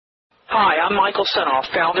Hi, I'm Michael Senoff,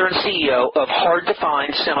 founder and CEO of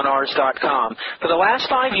HardToFindSeminars.com. For the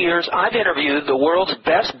last 5 years, I've interviewed the world's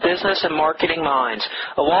best business and marketing minds.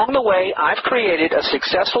 Along the way, I've created a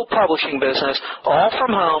successful publishing business all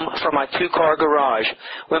from home from my two-car garage.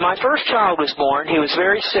 When my first child was born, he was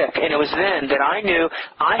very sick, and it was then that I knew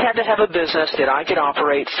I had to have a business that I could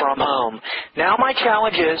operate from home. Now my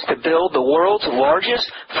challenge is to build the world's largest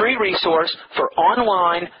free resource for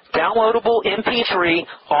online downloadable MP3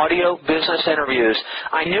 audio business interviews.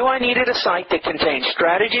 I knew I needed a site that contained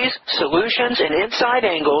strategies, solutions, and inside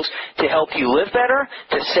angles to help you live better,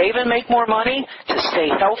 to save and make more money, to stay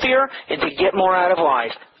healthier, and to get more out of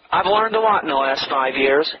life. I've learned a lot in the last 5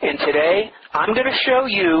 years, and today I'm going to show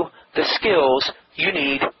you the skills you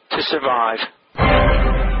need to survive.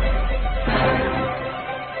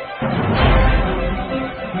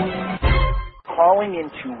 Calling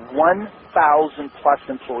into 1,000-plus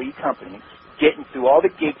employee companies, getting through all the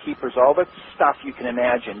gatekeepers, all the stuff you can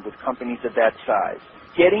imagine with companies of that size,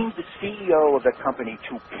 getting the CEO of the company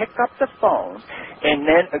to pick up the phone and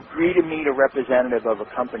then agree to meet a representative of a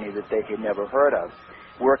company that they had never heard of.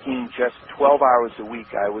 Working just 12 hours a week,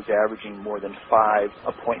 I was averaging more than 5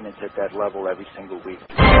 appointments at that level every single week.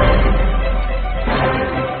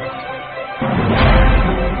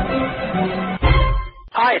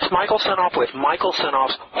 Hi, it's Michael Senoff with Michael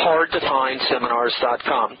Senoff's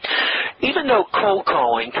HardToFindSeminars.com. Even though cold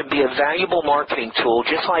calling can be a valuable marketing tool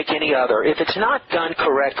just like any other, if it's not done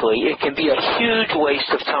correctly, it can be a huge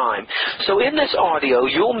waste of time. So in this audio,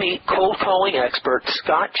 you'll meet cold calling expert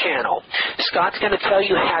Scott Channel. Scott's going to tell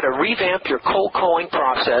you how to revamp your cold calling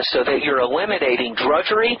process so that you're eliminating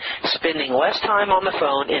drudgery, spending less time on the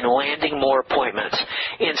phone, and landing more appointments.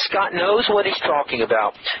 And Scott knows what he's talking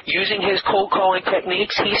about. Using his cold calling techniques,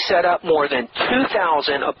 he set up more than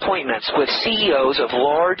 2,000 appointments with CEOs of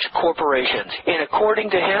large corporations. And according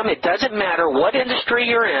to him, it doesn't matter what industry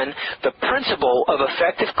you're in, the principle of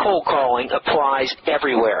effective cold calling applies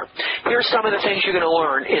everywhere. Here's some of the things you're going to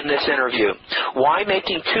learn in this interview. Why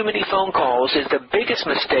making too many phone calls is the biggest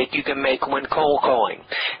mistake you can make when cold calling.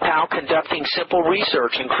 How conducting simple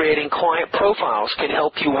research and creating client profiles can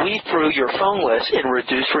help you weed through your phone list and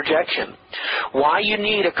reduce rejection. Why you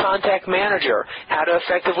need a contact manager, how to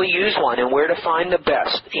effectively use one, and where to find the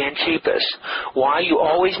best and cheapest. Why you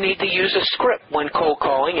always need to use a script when cold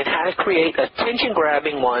calling and how to create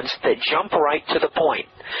attention-grabbing ones that jump right to the point.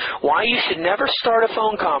 Why you should never start a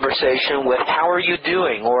phone conversation with "How are you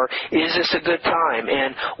doing?" or "Is this a good time?"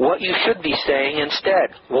 and what you should be saying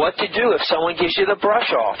instead. What to do if someone gives you the brush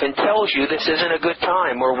off and tells you this isn't a good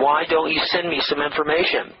time, or "Why don't you send me some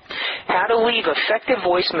information?" How to leave effective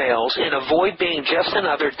voicemails and avoid being just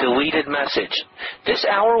another deleted message. This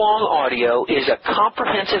hour-long audio is a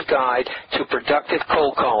comprehensive guide to productive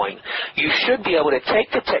cold calling. You should be able to take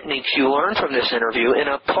the techniques you learn from this interview and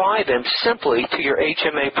apply them simply to your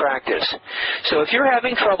HMA practice. So if you're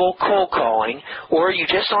having trouble cold calling, or you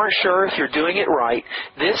just aren't sure if you're doing it right,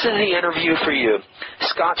 this is the interview for you.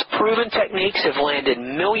 Scott's proven techniques have landed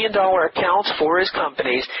million-dollar accounts for his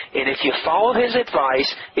companies, and if you follow his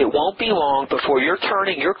advice, it won't be long before you're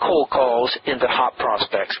turning your cold calls into hot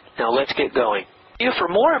prospects. Now let's get going. For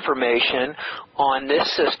more information on this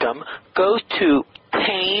system, go to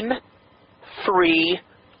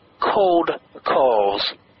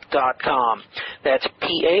painfreecoldcalls.com. That's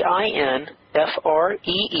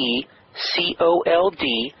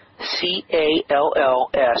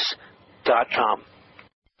painfreecoldcalls.com.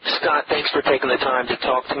 Scott, thanks for taking the time to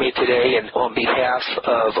talk to me today, and on behalf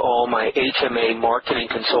of all my HMA marketing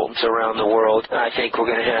consultants around the world, I think we're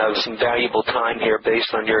going to have some valuable time here based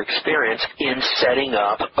on your experience in setting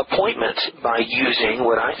up appointments by using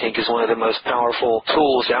what I think is one of the most powerful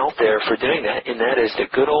tools out there for doing that, and that is the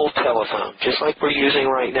good old telephone, just like we're using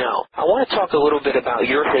right now. I want to talk a little bit about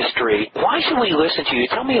your history. Why should we listen to you?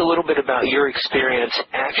 Tell me a little bit about your experience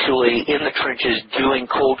actually in the trenches doing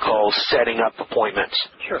cold calls, setting up appointments.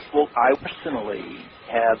 Sure. Well, I personally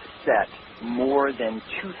have set more than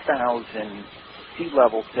 2,000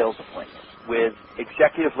 C-level sales appointments with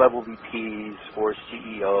executive-level VPs or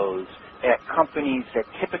CEOs at companies that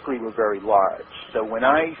typically were very large. So when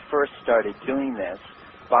I first started doing this,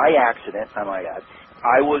 by accident, I might add,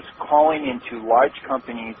 I was calling into large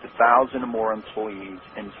companies, 1,000 or more employees,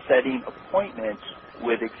 and setting appointments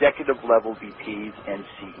with executive-level VPs and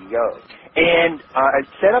CEOs. And I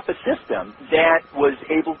set up a system that was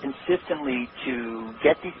able consistently to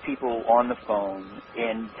get these people on the phone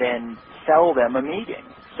and then sell them a meeting,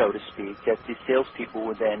 so to speak, that the salespeople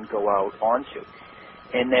would then go out onto.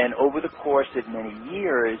 And then over the course of many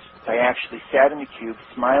years, I actually sat in the cube,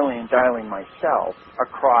 smiling and dialing myself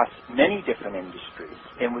across many different industries,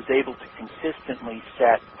 and was able to consistently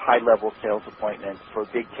set high-level sales appointments for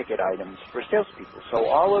big-ticket items for salespeople. So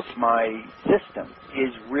all of my system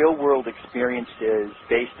is real-world experiences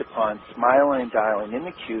based upon smiling and dialing in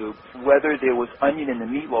the cube. Whether there was onion in the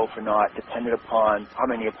meatloaf or not depended upon how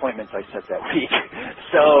many appointments I set that week.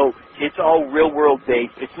 So it's all real-world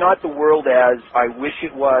based. It's not the world as I wish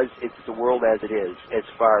it was. It's the world as it is as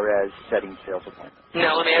far as setting sales appointments.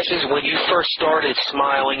 Now, let me ask you this. When you first started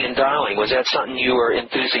smiling and dialing, was that something you were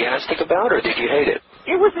enthusiastic about, or did you hate it?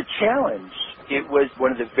 It was a challenge. It was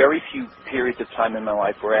one of the very few periods of time in my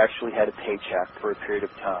life where I actually had a paycheck for a period of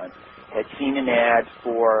time. Had seen an ad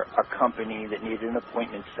for a company that needed an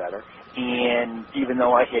appointment setter, and even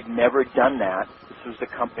though I had never done that, this was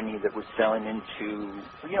a company that was selling into,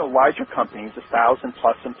 larger companies,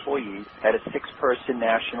 1,000-plus employees, had a 6-person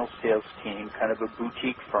national sales team, kind of a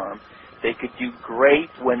boutique firm. They could do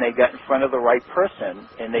great when they got in front of the right person,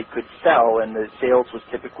 and they could sell, and the sales was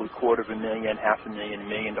typically $250,000, $500,000, $1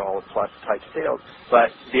 million plus type sales.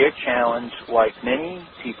 But their challenge, like many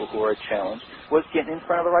people who are challenged, was getting in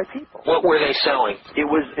front of the right people. What were they selling? It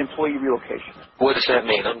was employee relocation. What does that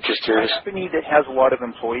mean? I'm just curious. A company that has a lot of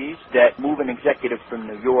employees that move an executive from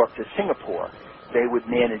New York to Singapore, they would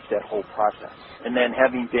manage that whole process. And then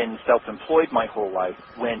having been self-employed my whole life,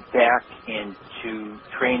 went back into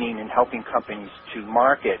training and helping companies to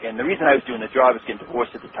market. And the reason I was doing the job was getting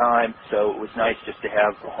divorced at the time, so it was nice just to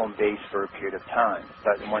have a home base for a period of time.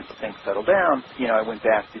 But once things settled down, I went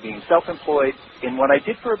back to being self-employed. And what I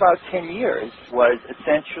did for about 10 years was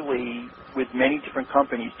essentially, with many different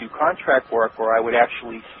companies, do contract work where I would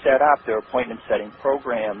actually set up their appointment setting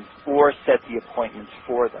programs or set the appointments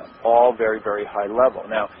for them, all very, very high level.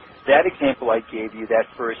 Now, that example I gave you, that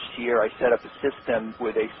first year, I set up a system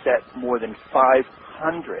where they set more than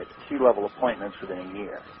 500 C-level appointments within a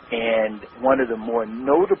year. And one of the more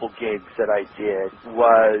notable gigs that I did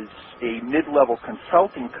was a mid-level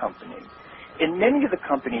consulting company. And many of the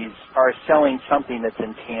companies are selling something that's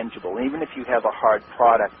intangible. Even if you have a hard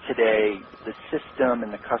product today, the system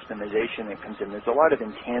and the customization that comes in, there's a lot of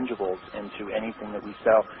intangibles into anything that we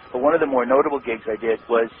sell. But one of the more notable gigs I did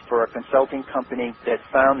was for a consulting company that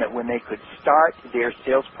found that when they could start their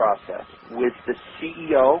sales process with the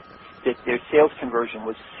CEO, that their sales conversion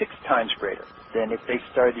was 6 times greater than if they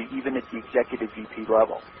started even at the executive VP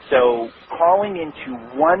level. So calling into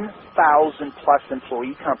 1,000-plus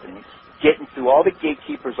employee companies, getting through all the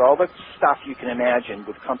gatekeepers, all the stuff you can imagine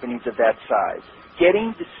with companies of that size,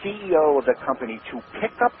 getting the CEO of the company to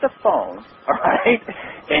pick up the phone, all right,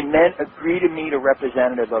 and then agree to meet a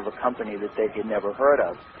representative of a company that they had never heard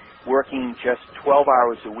of. Working just 12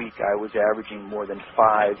 hours a week, I was averaging more than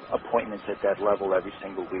 5 appointments at that level every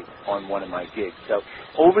single week on one of my gigs. So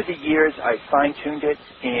over the years, I fine-tuned it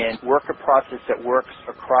and work a process that works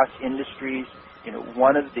across industries.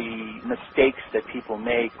 One of the mistakes that people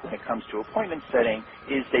make when it comes to appointment setting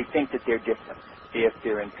is they think that they're different. If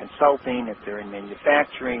they're in consulting, if they're in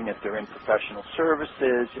manufacturing, if they're in professional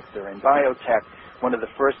services, if they're in biotech, one of the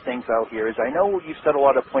first things I'll hear is, I know you've set a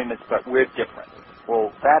lot of appointments, but we're different.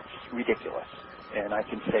 Well, that's ridiculous. And I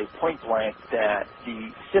can say point blank that the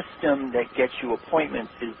system that gets you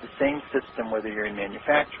appointments is the same system whether you're in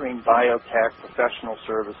manufacturing, biotech, professional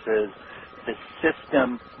services. The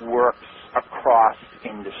system works across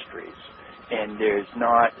industries. And there's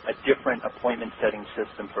not a different appointment setting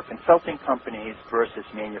system for consulting companies versus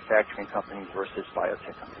manufacturing companies versus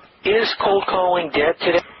biotech companies. Is cold calling dead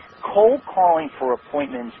today? Cold calling for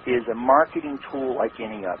appointments is a marketing tool like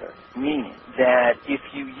any other, meaning that if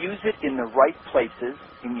you use it in the right places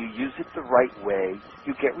and you use it the right way,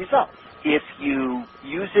 you get results. If you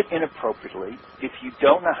use it inappropriately, if you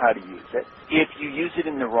don't know how to use it, if you use it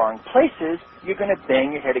in the wrong places, you're going to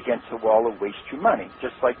bang your head against the wall or waste your money,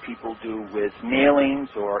 just like people do with mailings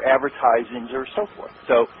or advertisings or so forth.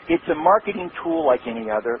 So it's a marketing tool like any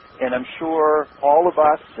other, and I'm sure all of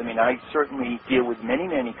us, I certainly deal with many,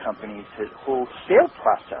 many companies, the whole sales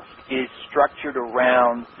process is structured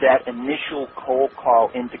around that initial cold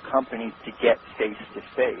call into companies to get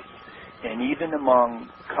face-to-face. And even among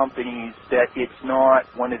companies that it's not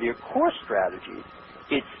one of their core strategies,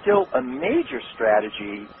 it's still a major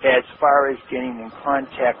strategy as far as getting in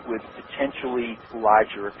contact with potentially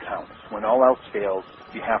larger accounts. When all else fails,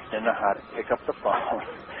 you have to know how to pick up the phone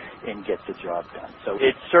and get the job done. So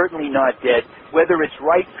it's certainly not dead. Whether it's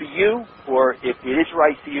right for you or if it is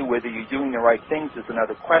right for you, whether you're doing the right things is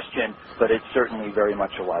another question, but it's certainly very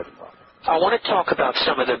much alive and well. I want to talk about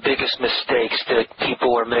some of the biggest mistakes that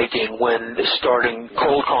people are making when starting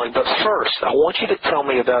cold calling. But first, I want you to tell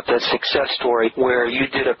me about that success story where you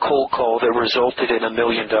did a cold call that resulted in $1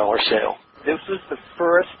 million sale. This was the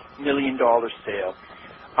first $1 million sale.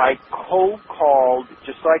 I cold called,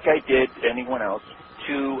 just like I did anyone else,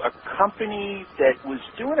 to a company that was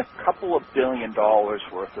doing a couple of $1 billion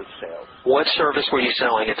worth of sales. What service were you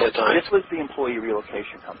selling at that time? This was the employee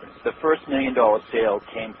relocation company. The first $1 million sale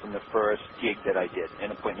came from the first gig that I did in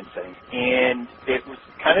appointment setting. And it was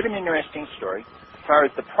kind of an interesting story. As far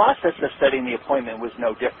as the process of setting the appointment was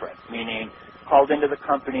no different, meaning called into the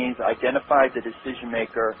companies, identified the decision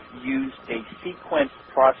maker, used a sequenced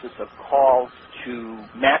process of calls to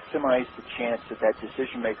maximize the chance that that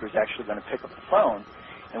decision maker is actually going to pick up the phone.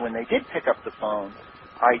 And when they did pick up the phone,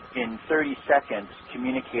 I, in 30 seconds,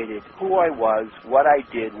 communicated who I was, what I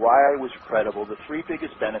did, why I was credible, the 3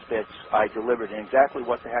 biggest benefits I delivered, and exactly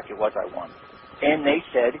what the heck it was I wanted. And they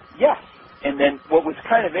said yes. And then what was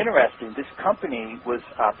kind of interesting, this company was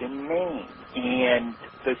up in Maine, and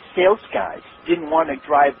the sales guys didn't want to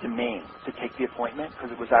drive to Maine to take the appointment because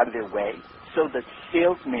it was out of their way. So the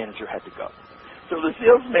sales manager had to go. So the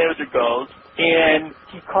sales manager goes, and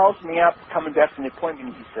he calls me up, coming back from the appointment,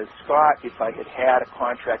 and he says, Scott, if I had had a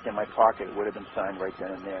contract in my pocket, it would have been signed right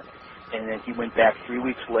then and there. And then he went back 3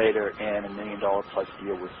 weeks later, and $1 million plus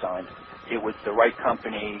deal was signed. It was the right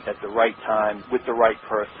company at the right time, with the right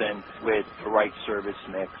person, with the right service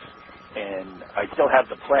mix. And I still have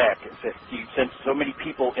the plaque. Since so many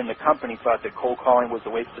people in the company thought that cold calling was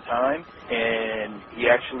a waste of time, and he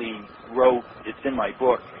actually wrote, it's in my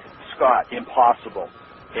book, Scott, impossible,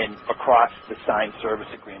 and across the signed service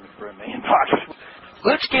agreement for $1 million.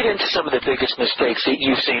 Let's get into some of the biggest mistakes that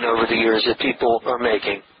you've seen over the years that people are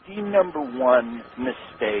making. The number one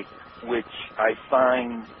mistake, which I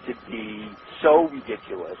find to be so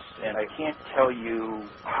ridiculous, and I can't tell you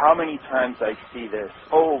how many times I see this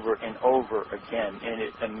over and over again, and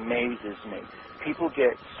it amazes me. People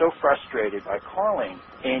get so frustrated by calling,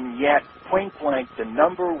 and yet, point blank, the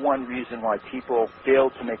number one reason why people fail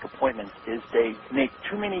to make appointments is they make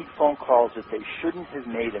too many phone calls that they shouldn't have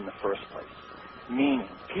made in the first place. Meaning,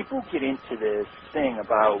 people get into this thing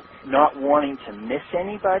about not wanting to miss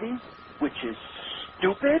anybody, which is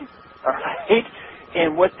stupid, all right?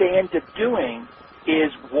 And what they end up doing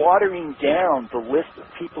is watering down the list of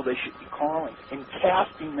people they should be calling and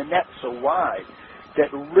casting the net so wide that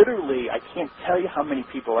literally, I can't tell you how many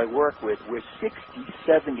people I work with where 60,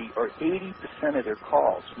 70, or 80% of their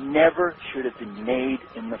calls never should have been made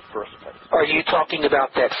in the first place. Are you talking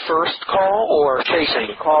about that first call or chasing?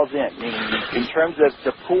 The calls in terms of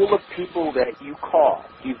the pool of people that you call.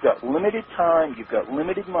 You've got limited time, you've got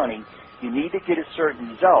limited money, you need to get a certain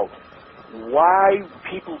result. Why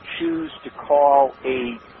people choose to call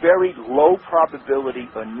a very low probability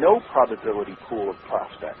or no probability pool of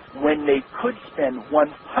prospects when they could spend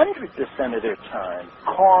 100% of their time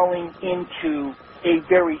calling into a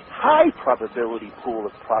very high probability pool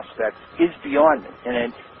of prospects is beyond me. And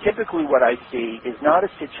then typically what I see is not a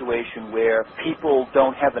situation where people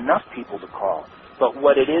don't have enough people to call. But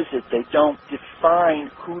what it is they don't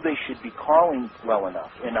define who they should be calling well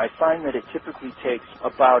enough. And I find that it typically takes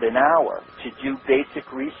about an hour to do basic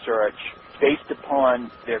research based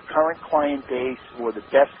upon their current client base or the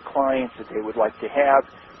best clients that they would like to have.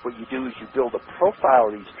 What you do is you build a profile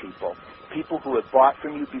of these people, people who have bought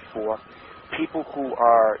from you before, people who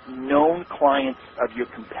are known clients of your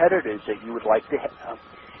competitors that you would like to have.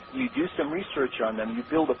 You do some research on them, you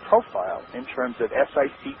build a profile in terms of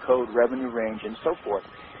SIC code, revenue range, and so forth.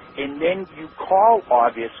 And then you call,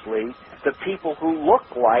 obviously, the people who look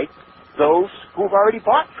like those who've already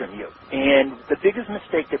bought from you. And the biggest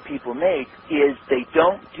mistake that people make is they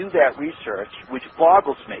don't do that research, which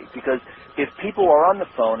boggles me, because if people are on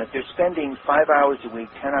the phone, if they're spending 5 hours a week,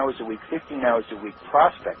 10 hours a week, 15 hours a week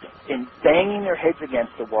prospecting and banging their heads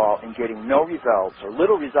against the wall and getting no results or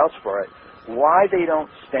little results for it, why they don't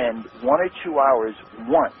spend 1 or 2 hours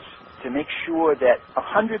once to make sure that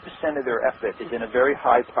 100% of their effort is in a very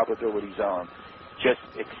high probability zone just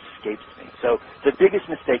escapes me. So the biggest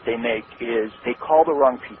mistake they make is they call the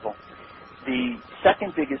wrong people. The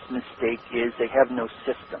second biggest mistake is they have no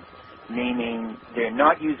system, meaning they're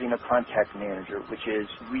not using a contact manager, which is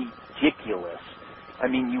ridiculous. I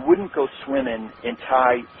mean, you wouldn't go swimming and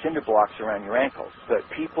tie cinder blocks around your ankles, but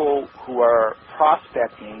people who are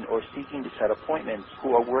prospecting or seeking to set appointments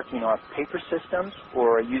who are working off paper systems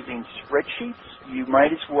or are using spreadsheets, you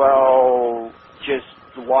might as well just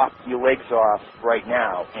lop your legs off right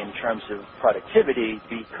now in terms of productivity,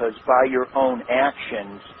 because by your own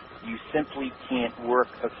actions, you simply can't work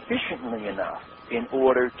efficiently enough in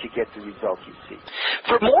order to get the results you seek.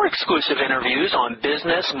 For more exclusive interviews on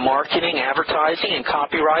business, marketing, advertising, and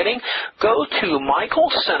copywriting, go to Michael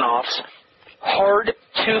Senoff's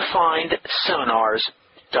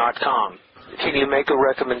hardtofindseminars.com. Can you make a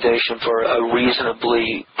recommendation for a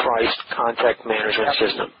reasonably priced contact management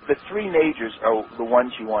system? The three majors are the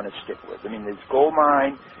ones you want to stick with. I mean, there's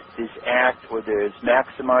Goldmine, there's ACT, or there's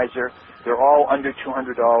Maximizer. They're all under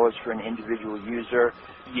 $200 for an individual user.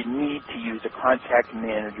 You need to use a contact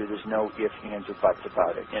manager. There's no ifs, ands, or buts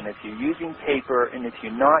about it. And if you're using paper and if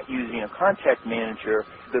you're not using a contact manager,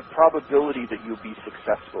 the probability that you'll be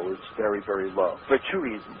successful is very, very low for two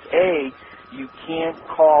reasons. A, you can't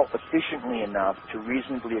call efficiently enough to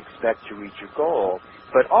reasonably expect to reach your goal.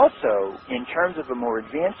 But also, in terms of a more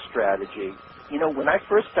advanced strategy, you know, when I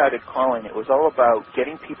first started calling, it was all about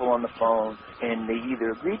getting people on the phone, and they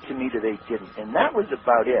either agreed to meet or they didn't. And that was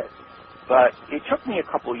about it. But it took me a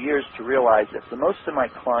couple of years to realize that for most of my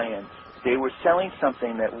clients, they were selling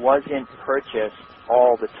something that wasn't purchased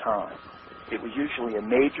all the time. It was usually a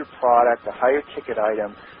major product, a higher ticket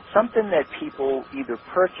item, something that people either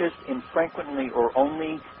purchased infrequently or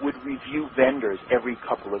only would review vendors every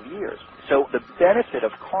couple of years. So the benefit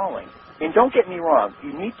of calling, and don't get me wrong,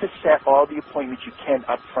 you need to set all the appointments you can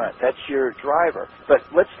up front. That's your driver. But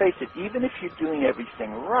let's face it, even if you're doing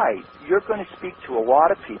everything right, you're going to speak to a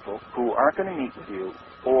lot of people who aren't going to meet with you,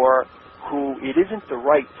 or who it isn't the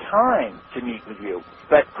right time to meet with you,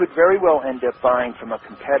 but could very well end up buying from a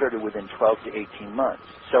competitor within 12 to 18 months.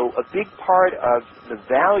 So a big part of the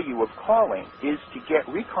value of calling is to get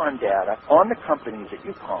recon data on the companies that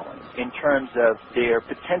you're calling in terms of their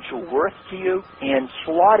potential worth to you and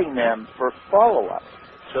slotting them for follow-up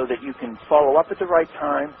so that you can follow up at the right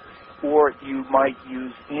time, or you might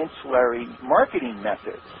use ancillary marketing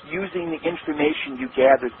methods using the information you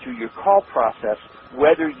gathered through your call process,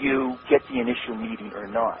 whether you get the initial meeting or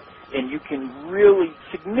not. And you can really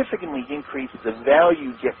significantly increase the value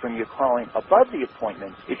you get from your calling above the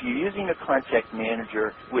appointment if you're using a contact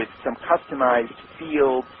manager with some customized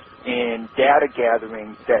fields and data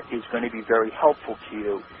gathering that is going to be very helpful to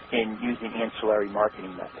you in using ancillary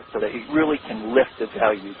marketing methods so that it really can lift the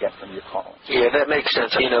value you get from your calling. Yeah, that makes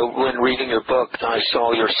sense. You know, when reading your book, I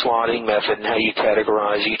saw your slotting method and how you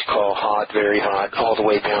categorize each call: hot, very hot, all the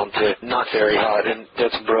way down to not very hot, and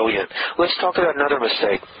that's brilliant. Let's talk about another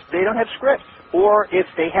mistake. They don't have scripts. Or if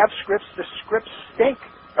they have scripts, the scripts stink,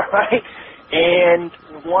 all right? And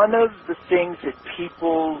one of the things that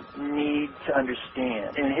people need to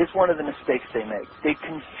understand, and here's one of the mistakes they make, they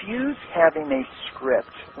confuse having a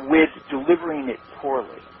script with delivering it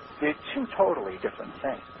poorly. They're two totally different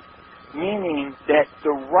things. Meaning that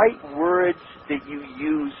the right words that you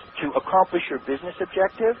use to accomplish your business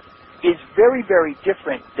objective is very, very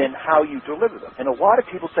different than how you deliver them. And a lot of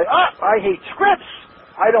people say, I hate scripts.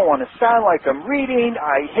 I don't want to sound like I'm reading.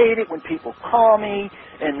 I hate it when people call me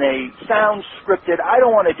and they sound scripted. I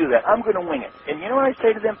don't want to do that. I'm going to wing it. And you know what I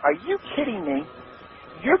say to them? Are you kidding me?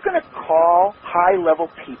 You're going to call high-level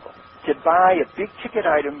people to buy a big-ticket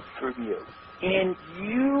item from you, and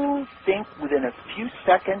you think within a few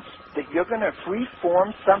seconds that you're going to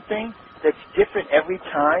free-form something that's different every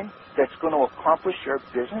time that's going to accomplish your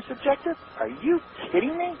business objective? Are you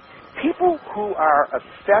kidding me? People who are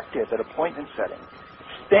effective at appointment setting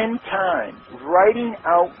spend time writing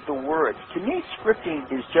out the words. To me, scripting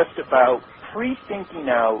is just about pre-thinking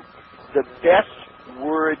out the best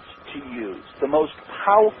words to use, the most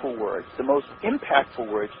powerful words, the most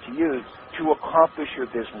impactful words to use to accomplish your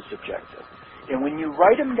business objective. And when you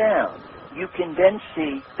write them down, you can then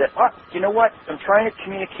see that, you know what, I'm trying to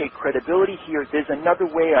communicate credibility here. There's another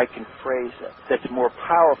way I can phrase it that's more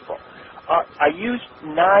powerful. I used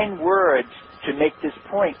 9 words to make this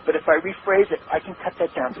point, but if I rephrase it, I can cut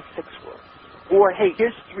that down to 6 words. Or, hey,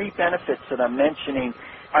 here's 3 benefits that I'm mentioning.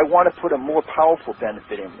 I want to put a more powerful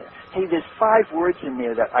benefit in there. Hey, there's 5 words in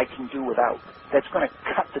there that I can do without. That's going to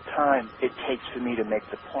cut the time it takes for me to make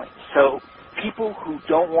the point. So people who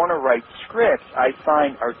don't want to write scripts, I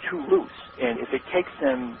find, are too loose. And if it takes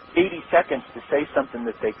them 80 seconds to say something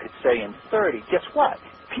that they could say in 30, guess what?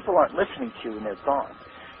 People aren't listening to you and they're gone.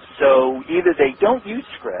 So either they don't use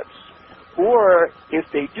scripts, or if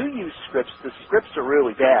they do use scripts, the scripts are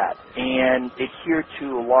really bad and adhere to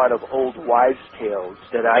a lot of old wives' tales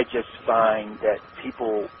that I just find that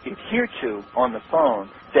people adhere to on the phone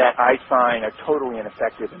that I find are totally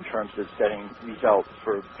ineffective in terms of setting results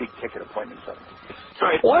for big-ticket appointment settings. All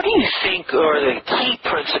right. What do you think are the key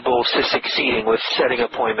principles to succeeding with setting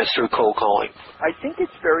appointments through cold calling? I think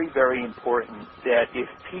it's very, very important that if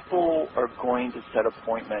people are going to set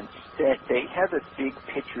appointments, that they have a big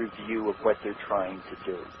picture view of what they're trying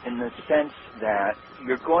to do, in the sense that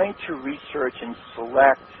you're going to research and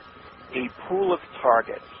select a pool of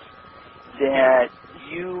targets that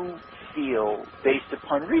you feel, based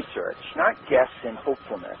upon research, not guess and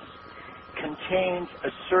hopefulness, contains a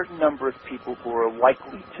certain number of people who are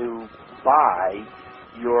likely to buy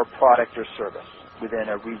your product or service within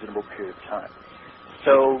a reasonable period of time.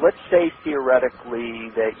 So let's say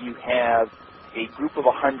theoretically that you have a group of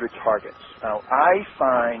 100 targets. Now, I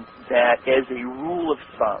find that as a rule of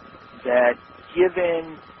thumb, that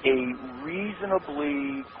given a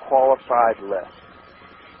reasonably qualified list,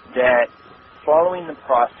 that following the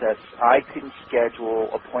process, I can schedule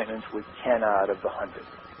appointments with 10 out of the 100.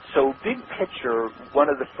 So big picture, one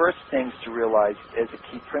of the first things to realize as a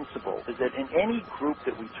key principle is that in any group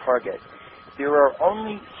that we target, there are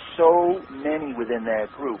only so many within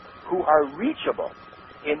that group who are reachable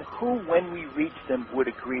and who, when we reach them, would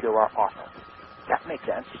agree to our offer. That makes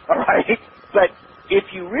sense, all right? But if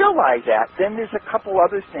you realize that, then there's a couple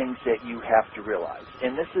other things that you have to realize.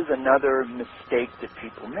 And this is another mistake that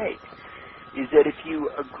people make, is that if you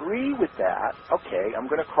agree with that, okay, I'm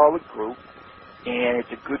going to call a group, and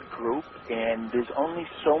it's a good group, and there's only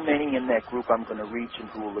so many in that group I'm going to reach and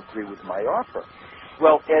who will agree with my offer.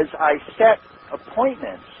 Well, as I set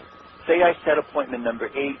appointments, say I set appointment number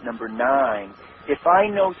 8, number 9, if I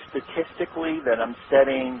know statistically that I'm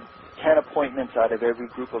setting 10 appointments out of every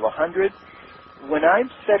group of 100, when I'm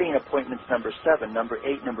setting appointments number 7, number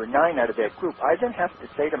 8, number 9 out of that group, I then have to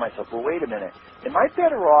say to myself, well, wait a minute, am I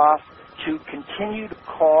better off to continue to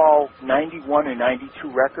call 91 or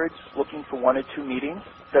 92 records looking for 1 or 2 meetings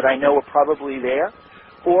that I know are probably there?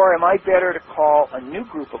 Or am I better to call a new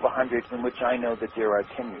group of 100 in which I know that there are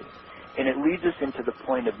 10 meetings? And it leads us into the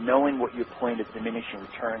point of knowing what your point of diminishing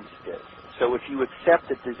returns is. So if you accept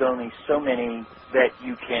that there's only so many that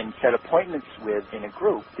you can set appointments with in a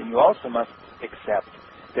group, then you also must accept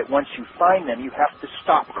that once you find them, you have to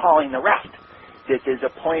stop calling the rest, that there's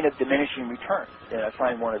a point of diminishing returns. And I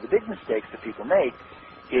find one of the big mistakes that people make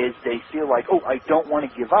is they feel like, oh, I don't want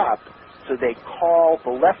to give up, so they call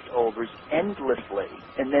the leftovers endlessly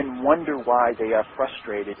and then wonder why they are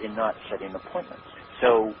frustrated in not setting appointments.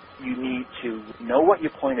 So you need to know what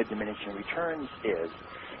your point of diminishing returns is,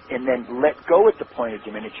 and then let go at the point of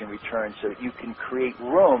diminishing returns so that you can create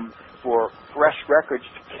room for fresh records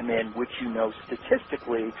to come in, which you know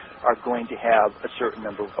statistically are going to have a certain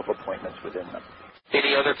number of appointments within them.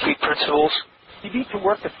 Any other key principles? You need to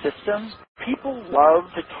work a system. People love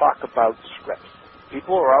to talk about scripts.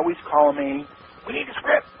 People are always calling me, we need a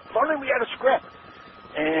script. If only we had a script.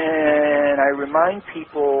 And I remind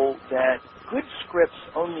people that good scripts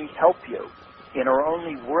only help you and are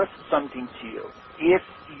only worth something to you if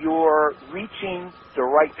you're reaching the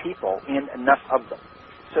right people and enough of them.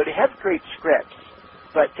 So to have great scripts,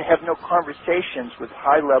 but to have no conversations with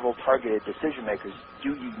high-level targeted decision makers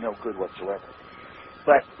do you no good whatsoever.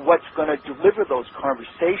 But what's going to deliver those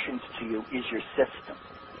conversations to you is your system.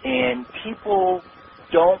 And people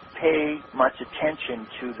don't pay much attention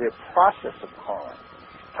to the process of calling,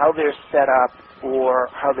 how they're set up or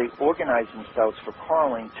how they organize themselves for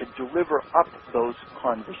calling to deliver up those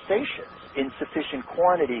conversations in sufficient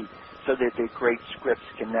quantity so that their great scripts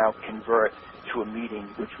can now convert to a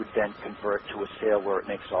meeting, which would then convert to a sale where it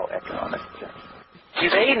makes all economic sense. Do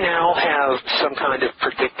they now have some kind of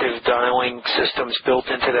predictive dialing systems built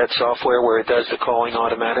into that software where it does the calling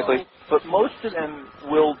automatically? But most of them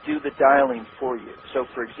will do the dialing for you. So,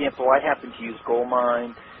 for example, I happen to use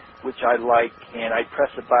Goldmine, which I like, and I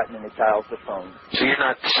press a button and it dials the phone. So you're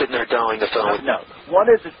not sitting there dialing the phone? No. One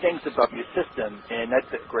of the things about your system, and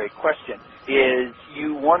that's a great question, is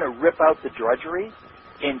you want to rip out the drudgery.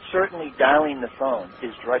 And certainly dialing the phone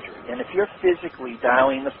is drudgery. And if you're physically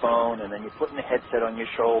dialing the phone and then you're putting the headset on your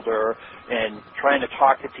shoulder and trying to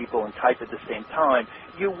talk to people and type at the same time,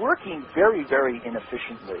 you're working very, very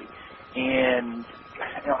inefficiently. And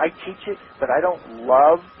I teach it, but I don't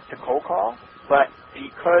love to cold call. But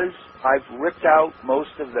because I've ripped out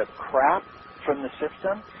most of the crap from the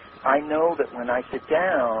system, I know that when I sit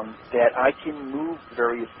down that I can move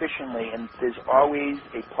very efficiently and there's always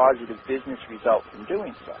a positive business result from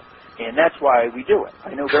doing so. And that's why we do it.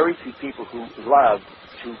 I know very few people who love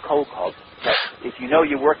to cold calls. But if you know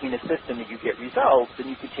you're working a system that you get results, then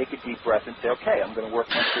you can take a deep breath and say, okay, I'm going to work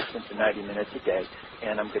my system for 90 minutes a day,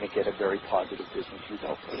 and I'm going to get a very positive business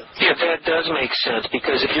result for you. Yeah, that does make sense,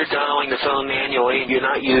 because if you're dialing the phone manually and you're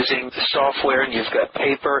not using the software and you've got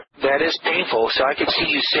paper, that is painful. So I could see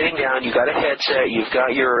you sitting down, you've got a headset, you've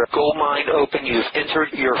got your Goldmine open, you've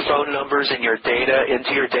entered your phone numbers and your data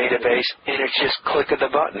into your database, and it's just click of the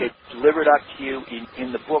button. It's delivered up to you. In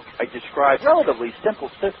the book, I describe relatively simple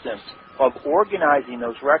systems of organizing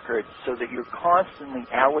those records so that you're constantly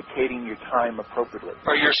allocating your time appropriately.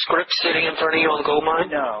 Are your scripts sitting in front of you on Goldmine?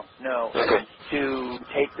 No. Okay. To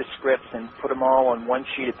take the scripts and put them all on one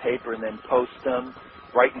sheet of paper and then post them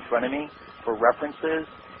right in front of me for references.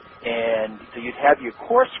 And so you'd have your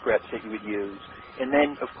core scripts that you would use. And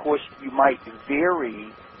then, of course, you might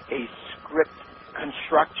vary a script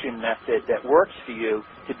construction method that works for you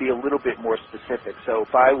to be a little bit more specific. So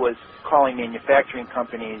if I was calling manufacturing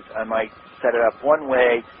companies, I might set it up one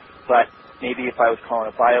way, but maybe if I was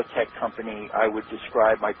calling a biotech company, I would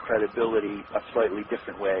describe my credibility a slightly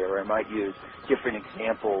different way, or I might use different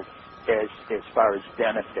examples as far as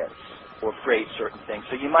benefits or phrase certain things.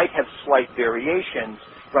 So you might have slight variations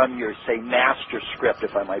from your, say, master script,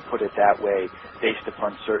 if I might put it that way, based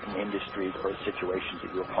upon certain industries or situations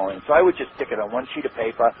that you were calling. So I would just stick it on one sheet of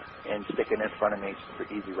paper and stick it in front of me for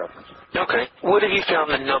easy reference. Okay. What have you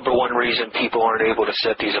found the number one reason people aren't able to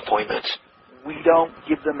set these appointments? We don't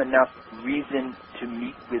give them enough reason to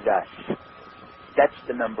meet with us. That's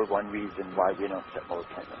the number one reason why we don't set more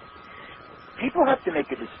appointments. People have to make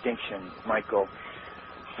a distinction, Michael,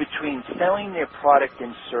 between selling their product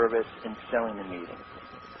and service and selling a meeting.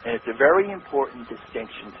 And it's a very important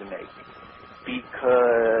distinction to make,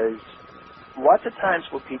 because lots of times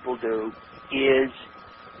what people do is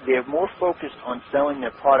they're more focused on selling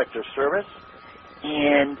their product or service,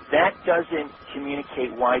 and that doesn't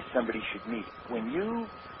communicate why somebody should meet. When you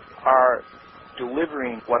are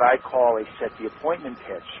delivering what I call a set the appointment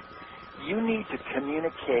pitch, you need to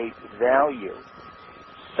communicate value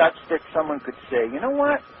such that someone could say, you know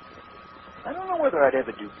what, I don't know whether I'd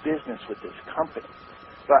ever do business with this company,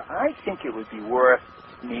 but I think it would be worth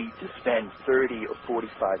me to spend 30 or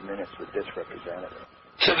 45 minutes with this representative.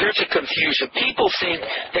 So there's a confusion. People think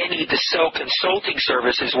they need to sell consulting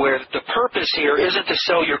services, where the purpose here isn't to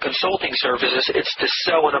sell your consulting services, it's to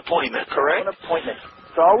sell an appointment, correct? An appointment.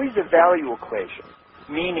 It's always a value equation,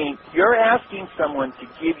 meaning you're asking someone to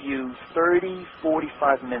give you 30,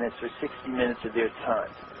 45 minutes or 60 minutes of their time.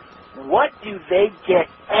 What do they get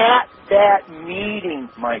at that meeting,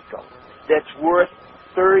 Michael, that's worth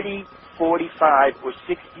 30, 45, or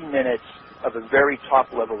 60 minutes of a very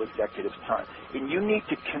top-level executive's time? And you need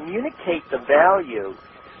to communicate the value.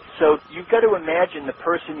 So you've got to imagine the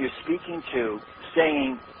person you're speaking to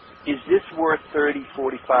saying, is this worth 30,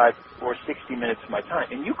 45, or 60 minutes of my time?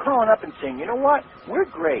 And you calling up and saying, you know what, we're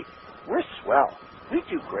great. We're swell. We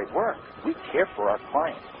do great work. We care for our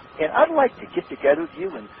clients. And I'd like to get together with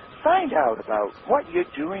you and find out about what you're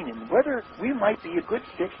doing and whether we might be a good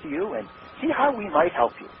fit for you and see how we might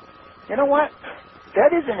help you. You know what?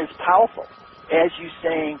 That isn't as powerful as you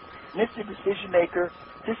saying, Mr. Decision Maker,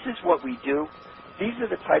 this is what we do. These are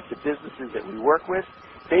the types of businesses that we work with.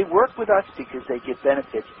 They work with us because they get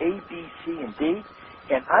benefits A, B, C, and D.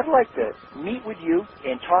 And I'd like to meet with you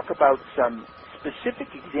and talk about some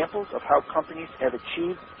specific examples of how companies have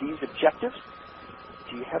achieved these objectives.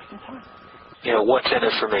 Do you have some time? Yeah, what's in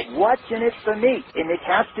it for me? What's in it for me? And it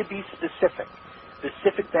has to be specific.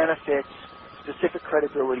 Specific benefits, specific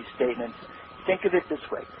credibility statements. Think of it this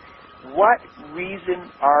way. What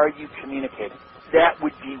reason are you communicating that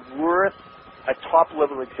would be worth a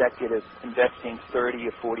top-level executive investing 30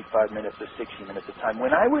 or 45 minutes or 60 minutes of time?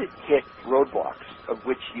 When I would hit roadblocks, of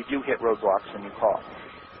which you do hit roadblocks when you call,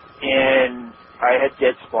 and I had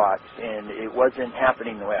dead spots and it wasn't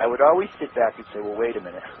happening the way, I would always sit back and say, well, wait a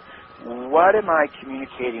minute. What am I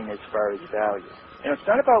communicating as far as value? And it's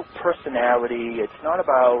not about personality. It's not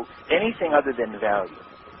about anything other than value.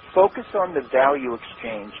 Focus on the value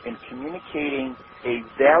exchange and communicating a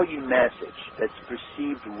value message that's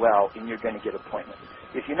perceived well, and you're going to get appointments.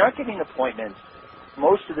 If you're not getting appointments,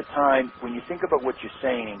 most of the time when you think about what you're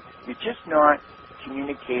saying, you're just not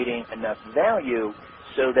communicating enough value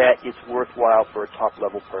so that it's worthwhile for a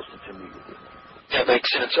top-level person to meet with you. That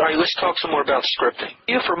makes sense. All right, let's talk some more about scripting.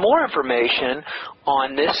 For more information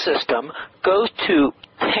on this system, go to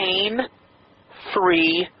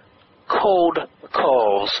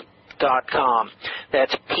painfreecoldcalls.com.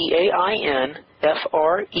 That's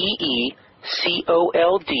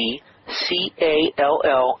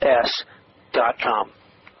painfreecoldcalls.com.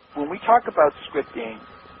 When we talk about scripting,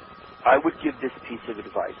 I would give this piece of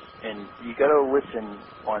advice, and you got to listen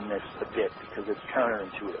on this a bit because it's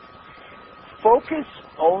counterintuitive. Focus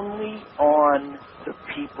only on the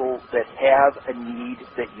people that have a need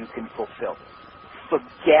that you can fulfill.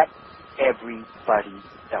 Forget everybody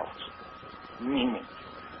else. Meaning,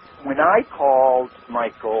 when I called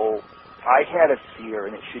Michael, I had a fear,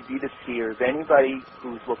 and it should be the fear of anybody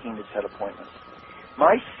who's looking to set appointments.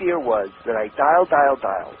 My fear was that I dial,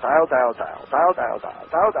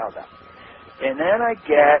 and then I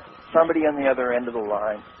get somebody on the other end of the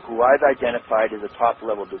line who I've identified as a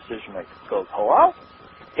top-level decision maker goes, hello?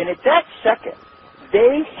 And at that second,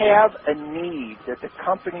 they have a need that the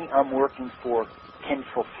company I'm working for can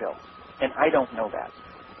fulfill, and I don't know that.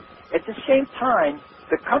 At the same time,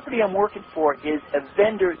 the company I'm working for is a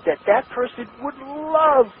vendor that person would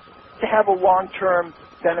love to have a long-term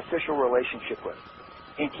beneficial relationship with,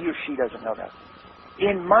 and he or she doesn't know that.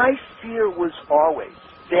 And my fear was always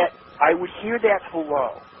that I would hear that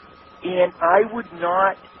hello, and I would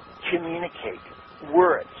not communicate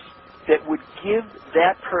words that would give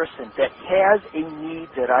that person that has a need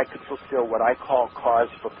that I could fulfill what I call cause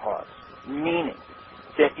for pause. Meaning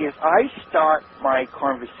that if I start my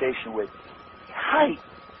conversation with, hi,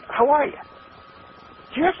 how are you?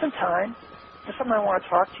 Do you have some time? There's something I want to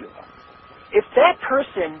talk to you about. If that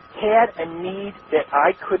person had a need that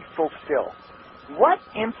I could fulfill, what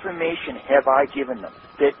information have I given them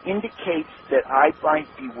that indicates that I might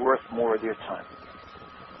be worth more of their time?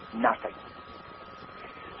 Nothing.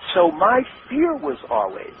 So my fear was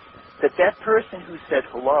always that that person who said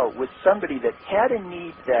hello was somebody that had a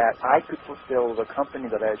need that I could fulfill, the company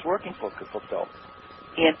that I was working for could fulfill,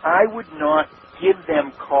 and I would not give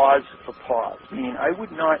them cause for pause, meaning I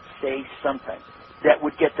would not say something that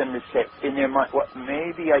would get them to say in their mind, well,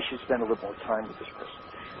 maybe I should spend a little more time with this person.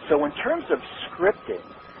 So in terms of scripting,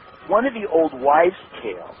 one of the old wives'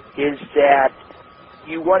 tale is that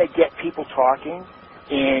you want to get people talking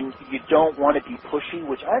and you don't want to be pushy,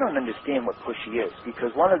 which I don't understand what pushy is,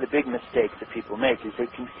 because one of the big mistakes that people make is they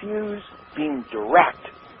confuse being direct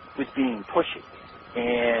with being pushy.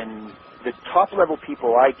 And the top-level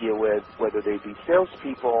people I deal with, whether they be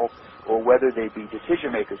salespeople or whether they be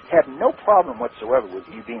decision makers, have no problem whatsoever with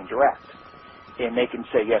you being direct. And they can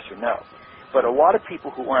say yes or no. But a lot of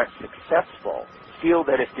people who aren't successful feel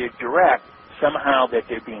that if they're direct, somehow that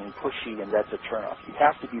they're being pushy and that's a turnoff. You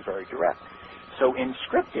have to be very direct. So in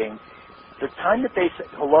scripting, the time that they said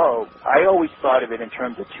hello, I always thought of it in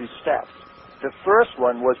terms of two steps. The first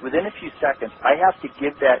one was within a few seconds, I have to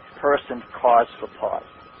give that person cause for pause.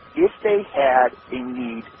 If they had a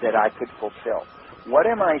need that I could fulfill, what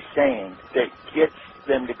am I saying that gets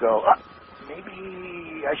them to go,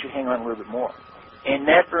 maybe I should hang on a little bit more? And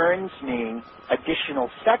that earns me additional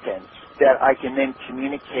seconds that I can then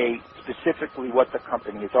communicate specifically what the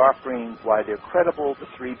company is offering, why they're credible, the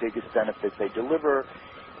three biggest benefits they deliver,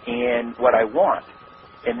 and what I want.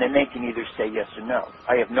 And then they can either say yes or no.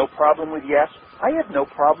 I have no problem with yes. I have no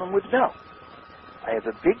problem with no. I have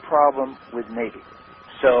a big problem with maybe.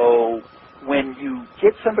 So when you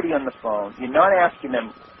get somebody on the phone, you're not asking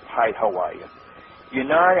them, hi, how are you? You're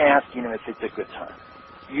not asking them if it's a good time.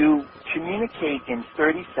 You communicate in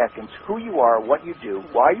 30 seconds who you are, what you do,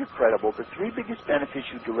 why you're credible, the three biggest benefits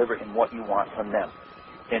you deliver, and what you want from them.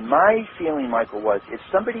 And my feeling, Michael, was if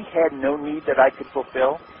somebody had no need that I could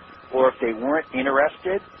fulfill, or if they weren't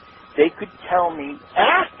interested, they could tell me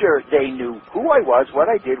after they knew who I was, what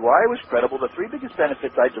I did, why I was credible, the three biggest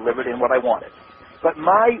benefits I delivered, and what I wanted. But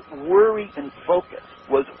my worry and focus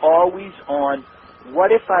was always on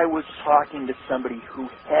what if I was talking to somebody who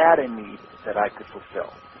had a need that I could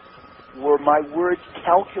fulfill? Were my words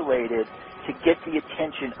calculated to get the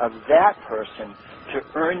attention of that person to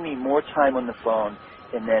earn me more time on the phone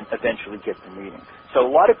and then eventually get the meeting? So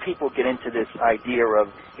a lot of people get into this idea of,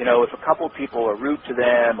 if a couple of people are rude to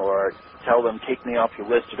them or tell them, take me off your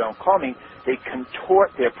list or don't call me, they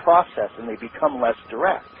contort their process and they become less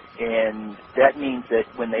direct. And that means that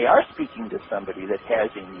when they are speaking to somebody that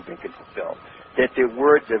has a need they can fulfill, that their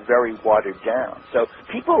words are very watered down. So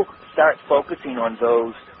people start focusing on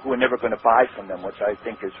those who are never going to buy from them, which I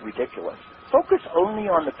think is ridiculous. Focus only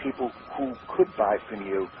on the people who could buy from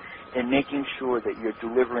you and making sure that you're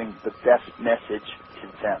delivering the best message to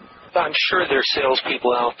them. I'm sure there's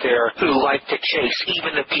salespeople out there who like to chase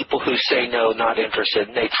even the people who say no, not interested,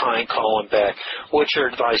 and they try and call them back. What's your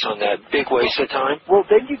advice on that? Big waste of time? Well,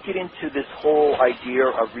 then you get into this whole idea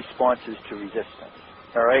of responses to resistance,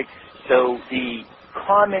 all right? So the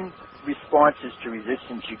common responses to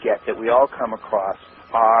resistance you get that we all come across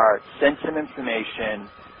are send some information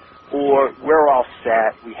or we're all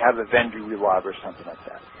set, we have a vendor we love or something like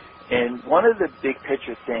that. And one of the big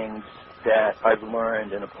picture things that I've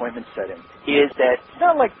learned in appointment setting is that it's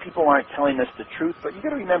not like people aren't telling us the truth, but you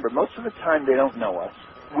got to remember, most of the time they don't know us.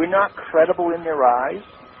 We're not credible in their eyes.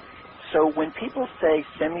 So when people say,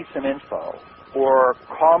 send me some info, or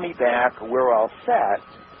call me back, or we're all set,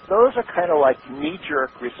 those are kind of like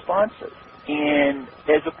knee-jerk responses. And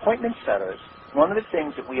as appointment setters, one of the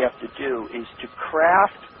things that we have to do is to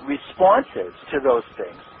craft responses to those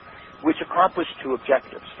things, which accomplish two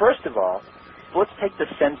objectives. First of all, let's take the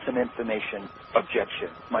send some information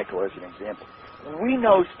objection, Michael, as an example. We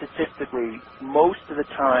know statistically most of the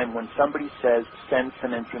time when somebody says send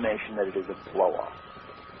some information that it is a blow-off.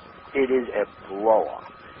 It is a blow-off.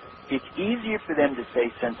 It's easier for them to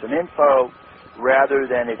say send some info rather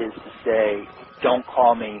than it is to say don't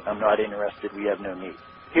call me, I'm not interested, we have no need.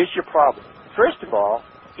 Here's your problem. First of all,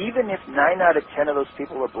 even if 9 out of 10 of those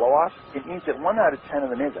people are blow-offs, it means that 1 out of 10 of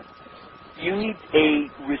them isn't. You need a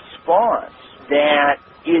response that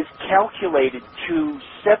is calculated to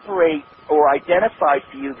separate or identify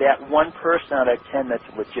for you that one person out of 10 that's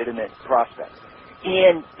a legitimate prospect.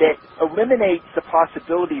 And that eliminates the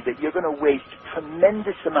possibility that you're going to waste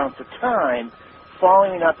tremendous amounts of time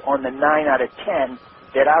following up on the 9 out of 10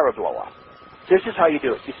 that are a blow-off. This is how you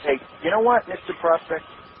do it. You say, you know what, Mr. Prospect,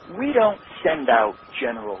 we don't send out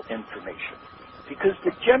general information. Because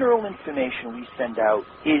the general information we send out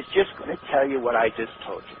is just going to tell you what I just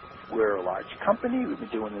told you. We're a large company. We've been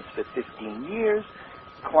doing this for 15 years.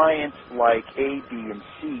 Clients like A, B, and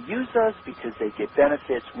C use us because they get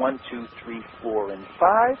benefits 1, 2, 3, 4, and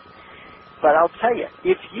 5. But I'll tell you,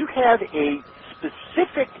 if you have a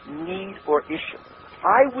specific need or issue,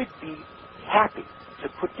 I would be happy to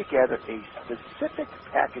put together a specific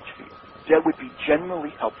package for you that would be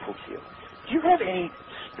generally helpful to you. Do you have any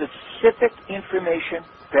specific information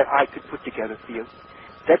that I could put together for you?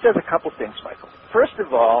 That does a couple things, Michael. First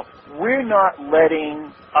of all, we're not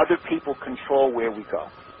letting other people control where we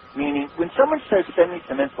go. Meaning, when someone says, send me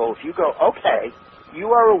some info, if you go, okay, you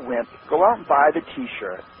are a wimp, go out and buy the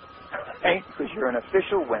T-shirt, okay, because you're an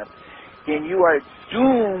official wimp, and you are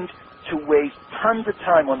doomed to waste tons of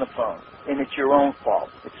time on the phone, and it's your own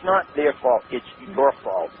fault. It's not their fault, it's your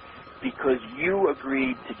fault, because you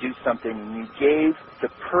agreed to do something and you gave the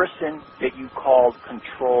person that you called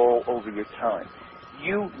control over your time.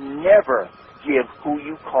 You never give who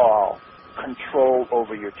you call control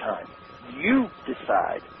over your time. You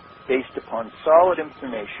decide, based upon solid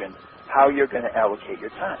information, how you're going to allocate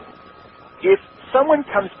your time. If someone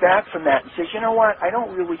comes back from that and says, you know what, I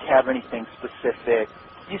don't really have anything specific,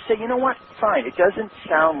 you say, you know what, fine, it doesn't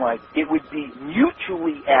sound like it would be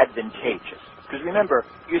mutually advantageous. Because remember,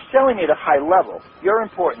 you're selling at a high level. You're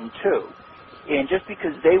important too. And just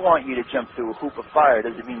because they want you to jump through a hoop of fire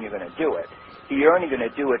doesn't mean you're going to do it. You're only going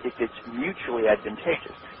to do it if it's mutually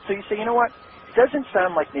advantageous. So you say, you know what, it doesn't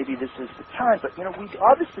sound like maybe this is the time, but, you know, we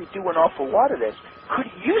obviously do an awful lot of this. Could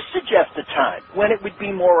you suggest a time when it would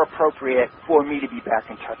be more appropriate for me to be back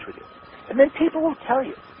in touch with you? And then people will tell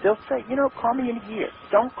you. They'll say, you know, call me in a year.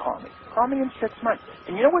 Don't call me. Call me in 6 months.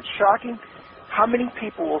 And you know what's shocking? How many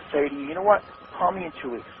people will say to you, you know what, call me in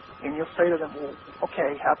 2 weeks. And you'll say to them, well,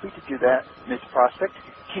 okay, happy to do that, Ms. Prospect.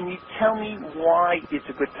 Can you tell me why it's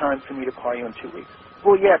a good time for me to call you in 2 weeks?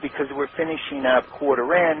 Well, yeah, because we're finishing up quarter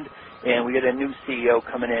end, and we got a new CEO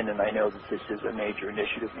coming in, and I know that this is a major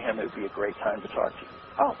initiative for him. It would be a great time to talk to you.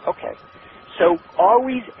 Oh, okay. So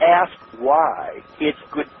always ask why it's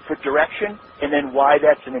good for direction, and then why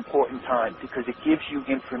that's an important time, because it gives you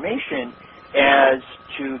information as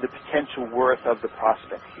to the potential worth of the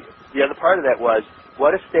prospect here. The other part of that was,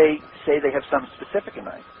 what if they say they have something specific in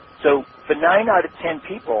mind? So for 9 out of 10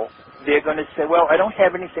 people, they're going to say, well, I don't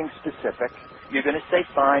have anything specific. You're going to say,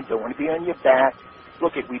 fine, don't want to be on your back.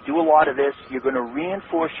 Look, we do a lot of this. You're going to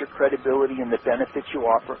reinforce your credibility and the benefits you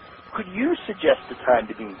offer. Could you suggest a time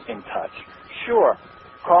to be in touch? Sure.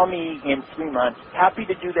 Call me in 3 months. Happy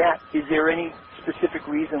to do that. Is there any specific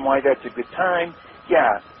reason why that's a good time?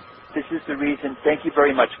 Yeah, this is the reason. Thank you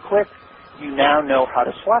very much. Click. You now know how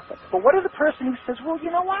to swap it. But what if the person who says, well,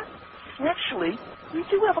 you know what? Actually, we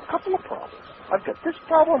do have a couple of problems. I've got this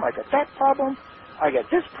problem, I got that problem, I got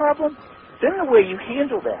this problem. Then the way you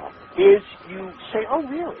handle that is you say, oh,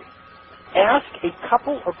 really? Ask a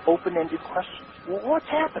couple of open-ended questions. Well, what's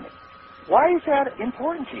happening? Why is that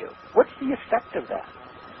important to you? What's the effect of that?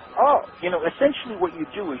 Oh, you know, essentially what you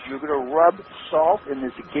do is you're going to rub salt in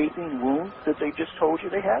this gaping wound that they just told you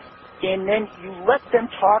they have, and then you let them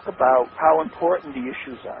talk about how important the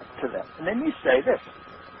issues are to them. And then you say this,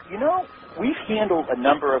 you know, we've handled a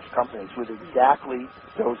number of companies with exactly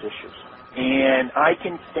those issues. And I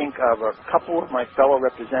can think of a couple of my fellow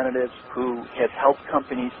representatives who have helped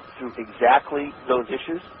companies through exactly those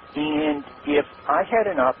issues. And if I had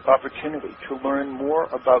an opportunity to learn more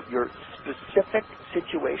about your specific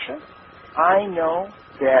situation, I know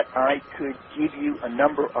that I could give you a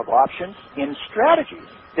number of options and strategies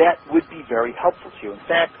that would be very helpful to you. In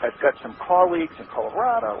fact, I've got some colleagues in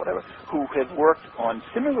Colorado, whatever, who have worked on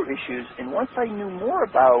similar issues, and once I knew more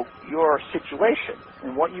about your situation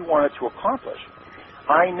and what you wanted to accomplish,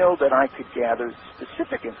 I know that I could gather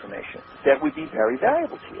specific information that would be very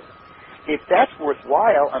valuable to you. If that's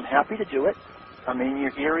worthwhile, I'm happy to do it. I'm in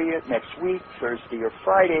your area next week, Thursday or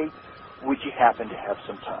Friday. Would you happen to have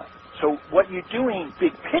some time? So what you're doing,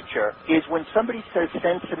 big picture, is when somebody says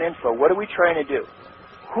send some info, what are we trying to do?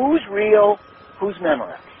 Who's real? Who's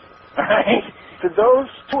Memorex? All right? For those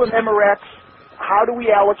who are Memorex, how do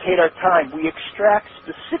we allocate our time? We extract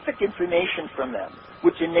specific information from them,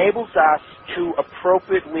 which enables us to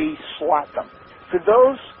appropriately slot them. For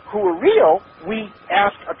those who are real, we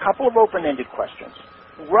ask a couple of open-ended questions,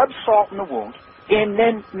 rub salt in the wound, and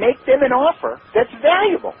then make them an offer that's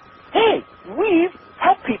valuable. Hey, we've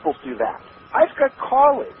helped people do that. I've got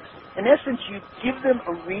colleagues. In essence, you give them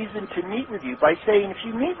a reason to meet with you by saying, if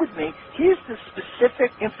you meet with me, here's the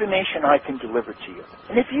specific information I can deliver to you.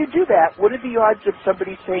 And if you do that, what are the odds of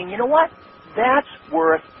somebody saying, you know what, that's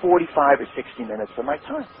worth 45 or 60 minutes of my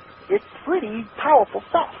time? It's pretty powerful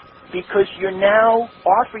stuff because you're now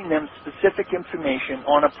offering them specific information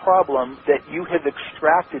on a problem that you have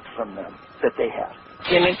extracted from them that they have.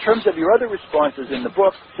 And in terms of your other responses in the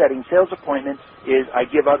book, Setting Sales Appointments, is I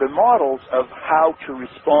give other models of how to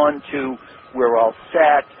respond to we're all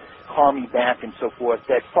set, call me back, and so forth,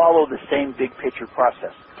 that follow the same big picture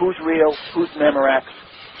process. Who's real, who's Memorex,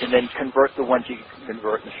 and then convert the ones you can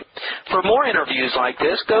convert. For more interviews like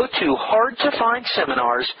this, go to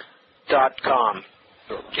hardtofindseminars.com.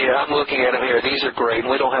 Yeah, I'm looking at them here. These are great.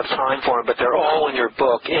 We don't have time for them, but they're all in your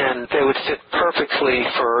book, and they would fit perfectly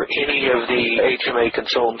for any of the HMA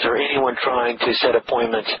consultants or anyone trying to set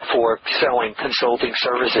appointments for selling consulting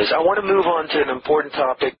services. I want to move on to an important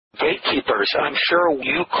topic, gatekeepers. I'm sure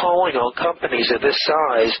you calling on companies of this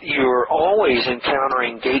size, you're always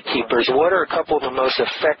encountering gatekeepers. What are a couple of the most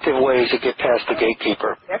effective ways to get past the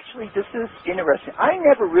gatekeeper? Actually, this is interesting. I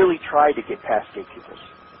never really tried to get past gatekeepers,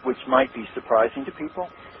 which might be surprising to people.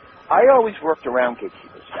 I always worked around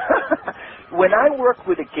gatekeepers. When I work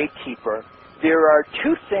with a gatekeeper, there are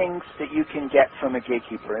two things that you can get from a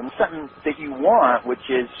gatekeeper. And something that you want, which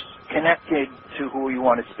is connected to who you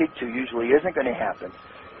want to speak to, usually isn't going to happen.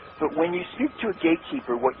 But when you speak to a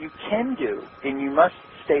gatekeeper, what you can do, and you must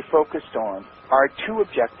stay focused on, are two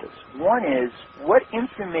objectives. One is, what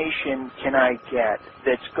information can I get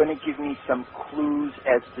that's going to give me some clues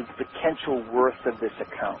as to the potential worth of this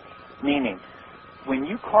account? Meaning, when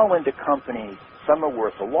you call into companies, some are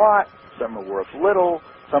worth a lot, some are worth little,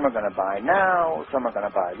 some are going to buy now, some are going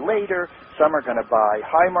to buy later, some are going to buy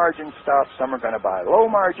high-margin stuff, some are going to buy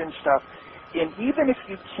low-margin stuff. And even if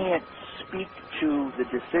you can't speak to the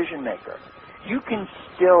decision maker, you can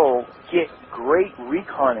still get great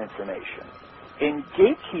recon information. And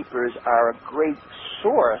gatekeepers are a great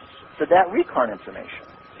source for that recon information.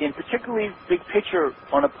 In particularly big picture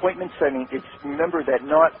on appointment setting, it's remember that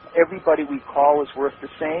not everybody we call is worth the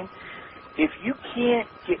same. If you can't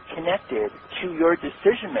get connected to your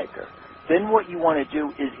decision maker, then what you want to do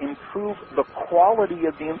is improve the quality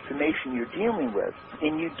of the information you're dealing with.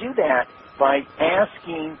 And you do that by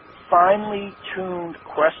asking finely tuned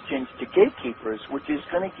questions to gatekeepers, which is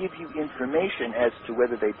going to give you information as to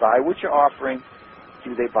whether they buy what you're offering,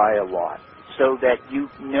 do they buy a lot, so that you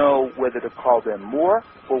know whether to call them more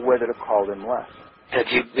or whether to call them less. Have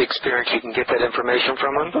you experienced you can get that information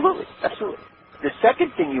from them? Absolutely, absolutely. The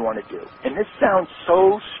second thing you want to do, and this sounds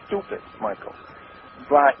so stupid, Michael,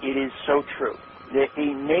 but it is so true, that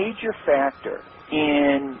a major factor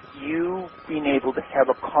in you being able to have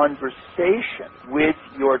a conversation with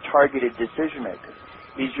your targeted decision makers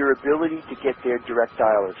is your ability to get their direct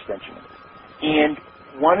dial or extension numbers. And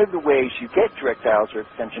one of the ways you get direct dials or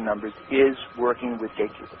extension numbers is working with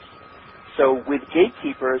gatekeepers. So with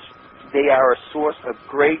gatekeepers, they are a source of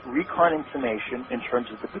great recon information in terms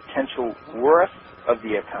of the potential worth of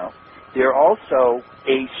the account. They're also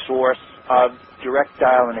a source of direct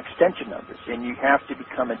dial and extension numbers, and you have to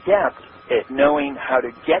become adept at knowing how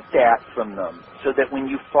to get that from them so that when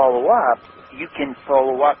you follow up, you can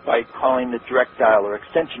follow up by calling the direct dial or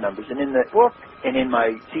extension numbers. And in the book and in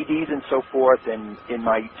my CDs and so forth, and in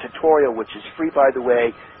my tutorial, which is free, by the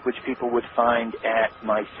way, which people would find at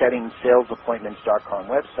my settingsalesappointments.com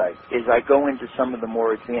website, is I go into some of the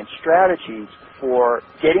more advanced strategies for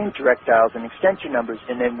getting direct dials and extension numbers,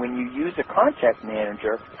 and then when you use a contact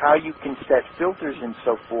manager, how you can set filters and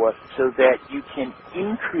so forth so that you can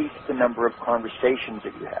increase the number of conversations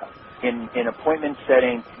that you have. In appointment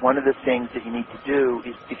setting, one of the things that you need to do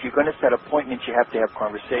is, if you're going to set appointments, you have to have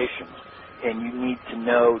conversations. And you need to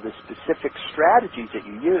know the specific strategies that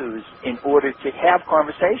you use in order to have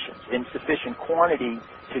conversations in sufficient quantity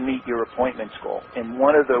to meet your appointments goal. And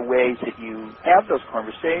one of the ways that you have those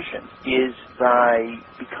conversations is by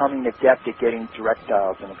becoming adept at getting direct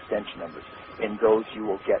dials and extension numbers. And those you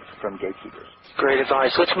will get from gatekeepers. Great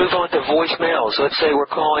advice. Let's move on to voicemails. Let's say we're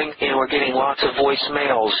calling and we're getting lots of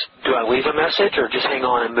voicemails. Do I leave a message or just hang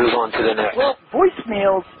on and move on to the next? Well,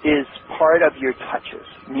 voicemails is part of your touches,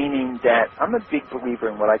 meaning that I'm a big believer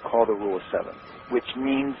in what I call the Rule of 7, which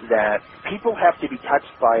means that people have to be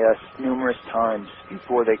touched by us numerous times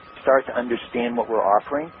before they start to understand what we're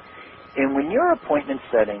offering. And when you're appointment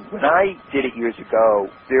setting, when I did it years ago,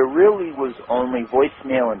 there really was only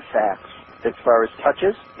voicemail and fax as far as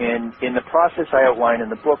touches. And in the process I outline in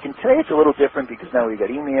the book, and today it's a little different because now we've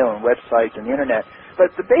got email and websites and the internet,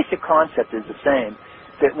 but the basic concept is the same,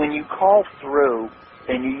 that when you call through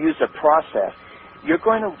and you use a process, you're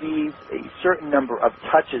going to leave a certain number of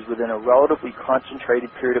touches within a relatively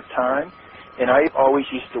concentrated period of time. And I always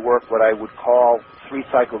used to work what I would call 3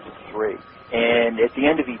 cycles of 3. And at the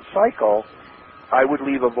end of each cycle, I would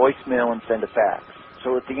leave a voicemail and send a fax.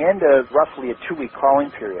 So at the end of roughly a 2-week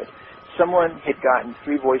calling period, someone had gotten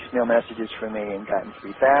 3 voicemail messages from me and gotten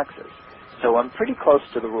 3 faxes. So I'm pretty close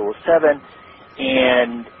to the Rule of 7.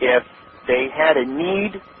 And if they had a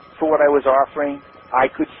need for what I was offering, I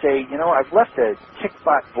could say, you know, I've left a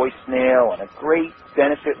tick-bot voicemail and a great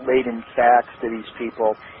benefit-laden fax to these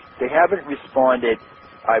people. They haven't responded.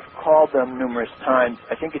 I've called them numerous times.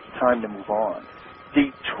 I think it's time to move on.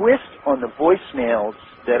 The twist on the voicemails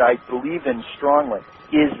that I believe in strongly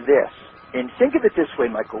is this. And think of it this way,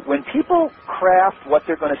 Michael. When people craft what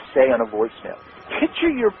they're going to say on a voicemail, picture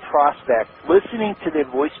your prospect listening to their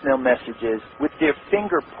voicemail messages with their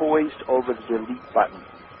finger poised over the delete button.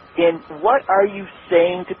 And what are you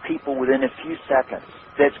saying to people within a few seconds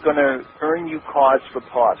that's going to earn you cause for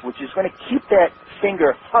pause, which is going to keep that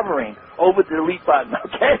finger hovering over the delete button,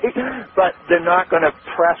 okay? But they're not going to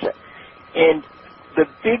press it. And the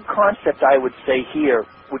big concept I would say here,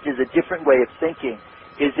 which is a different way of thinking,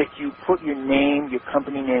 is that you put your name, your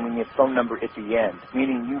company name, and your phone number at the end,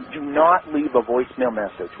 meaning you do not leave a voicemail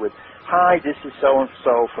message with, "Hi, this is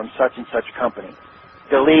so-and-so from such and such company."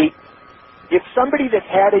 Delete. If somebody that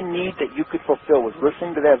had a need that you could fulfill was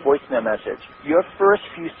listening to that voicemail message, your first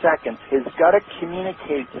few seconds has got to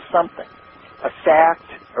communicate to something, a fact,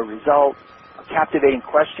 a result, a captivating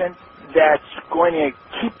question that's going to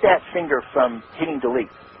keep that finger from hitting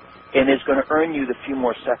delete and is going to earn you the few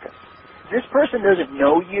more seconds. This person doesn't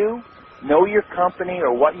know you, know your company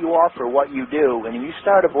or what you offer, what you do, and you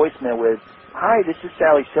start a voicemail with, "Hi, this is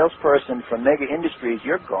Sally, salesperson from Mega Industries,"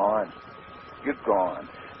 you're gone. You're gone.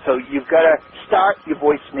 So you've got to start your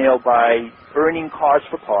voicemail by earning cause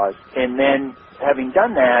for pause, and then having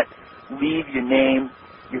done that, leave your name,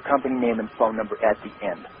 your company name, and phone number at the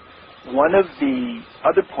end. One of the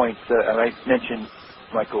other points that I mentioned,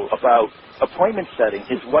 Michael, about appointment setting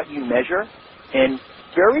is what you measure. And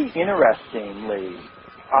very interestingly,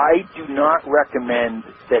 I do not recommend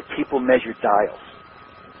that people measure dials.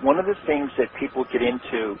 One of the things that people get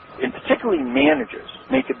into, and particularly managers,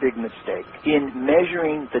 make a big mistake in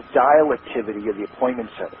measuring the dial activity of the appointment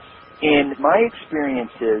setters. In my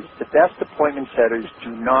experience is the best appointment setters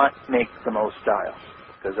do not make the most dials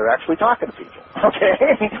because they're actually talking to people,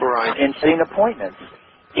 okay? Right. And setting appointments.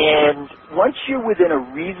 And once you're within a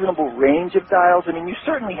reasonable range of dials, I mean, you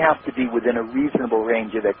certainly have to be within a reasonable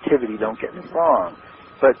range of activity, don't get me wrong,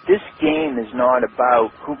 but this game is not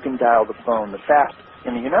about who can dial the phone the fastest.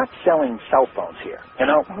 I mean, you're not selling cell phones here. You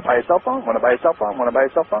know, want to buy a cell phone? Want to buy a cell phone? Want to buy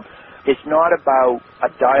a cell phone? It's not about a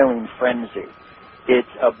dialing frenzy. It's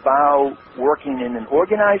about working in an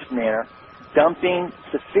organized manner, dumping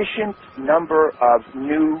sufficient number of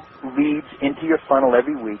new leads into your funnel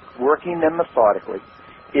every week, working them methodically.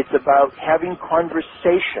 It's about having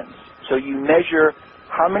conversations. So you measure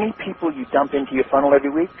how many people you dump into your funnel every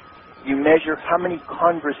week. You measure how many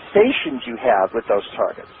conversations you have with those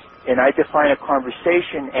targets. And I define a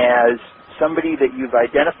conversation as somebody that you've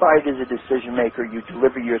identified as a decision maker, you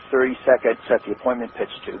deliver your 30-second set the appointment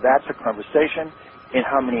pitch to. That's a conversation. in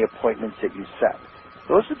how many appointments that you set.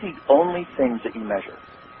 Those are the only things that you measure.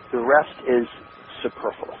 The rest is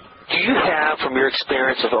superfluous. Do you have, from your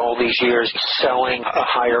experience of all these years selling a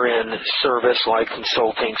higher-end service like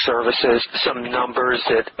consulting services, some numbers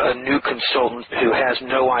that a new consultant who has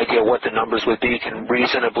no idea what the numbers would be can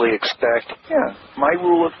reasonably expect? Yeah. My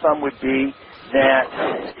rule of thumb would be that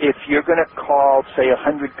if you're going to call, say,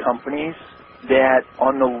 100 companies, that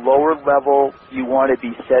on the lower level you want to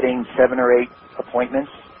be setting 7 or 8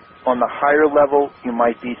 appointments. On the higher level, you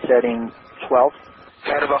might be setting 12.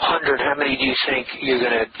 Out of 100, how many do you think you're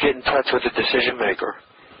going to get in touch with the decision maker?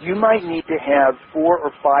 You might need to have 4 or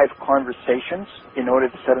 5 conversations in order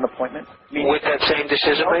to set an appointment. With that same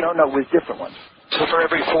decision maker? No, with different ones. So for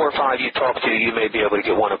every 4 or 5 you talk to, you may be able to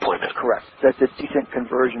get one appointment? Correct. That's a decent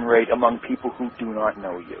conversion rate among people who do not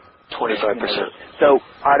know you. 25%. So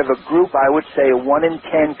out of a group, I would say a 1 in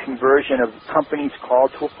 10 conversion of companies called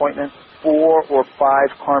to appointments, 4 or 5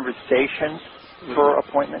 conversations per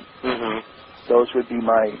appointment. Those would be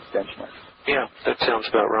my benchmark. Yeah, that sounds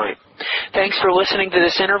about right. Thanks for listening to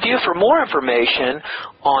this interview. For more information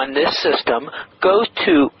on this system, go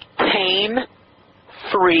to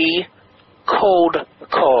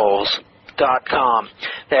painfreecoldcalls.com.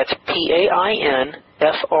 That's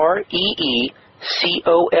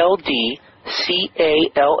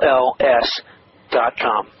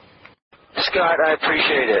painfreecoldcalls.com. Scott, I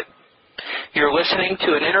appreciate it. You're listening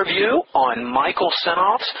to an interview on Michael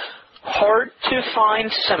Senoff's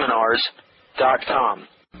HardToFindSeminars.com.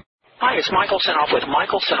 Hi, it's Michael Senoff with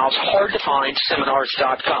Michael Senoff's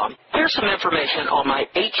HardToFindSeminars.com. Here's some information on my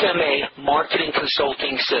HMA marketing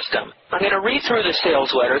consulting system. I'm going to read through the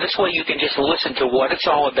sales letter. This way you can just listen to what it's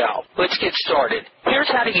all about. Let's get started. Here's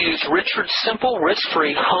how to use Richard's simple,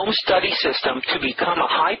 risk-free home study system to become a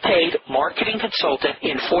high-paid marketing consultant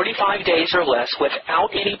in 45 days or less without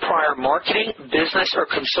any prior marketing, business, or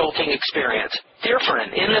consulting experience. Dear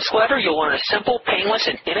friend, in this letter you'll learn a simple, painless,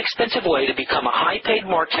 and inexpensive way to become a high-paid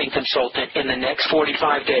marketing consultant in the next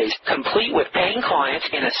 45 days, complete with paying clients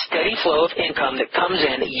and a steady flow of income that comes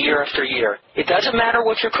in year after year. It doesn't matter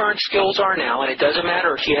what your current skills are now, and it doesn't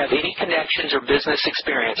matter if you have any connections or business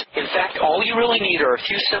experience. In fact, all you really need are a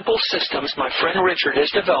few simple systems my friend Richard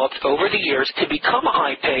has developed over the years to become a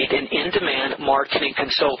high-paid and in-demand marketing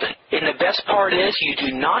consultant. And the best part is you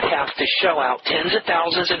do not have to shell out tens of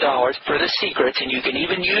thousands of dollars for the secrets, and you can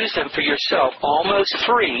even use them for yourself almost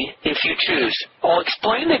free if you choose. I'll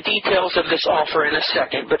explain the details of this offer in a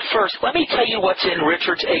second, but first let me tell you what's in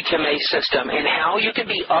Richard's HMA system and how you can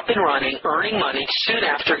be up and running, earning money soon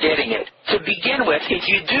after getting it. To begin with, if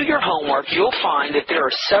you do your homework, you'll find that there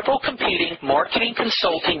are several competing marketing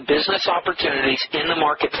consulting business opportunities in the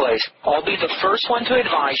marketplace. I'll be the first one to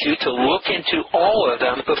advise you to look into all of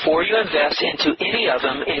them before you invest into any of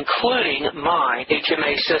them, including my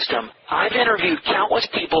HMA system. I've interviewed countless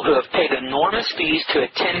people who have paid enormous fees to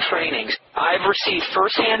attend trainings. I've received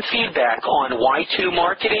first-hand feedback on Y2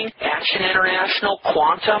 Marketing, Action International,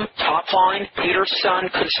 Quantum, Topline, Peterson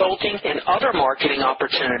Consulting, and other marketing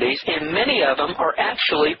opportunities, and many of them are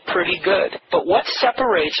actually pretty good. But what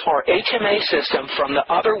separates our HMA system from the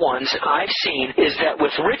other ones I've seen is that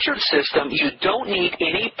with Richard's system, you don't need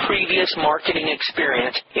any previous marketing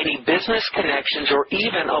experience, any business connections, or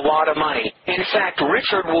even a lot of money. In fact,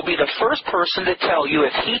 Richard will be the first person to tell you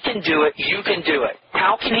if he can do it, you can do it.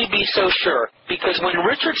 How can he be so sure? Because when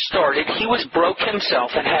Richard started, he was broke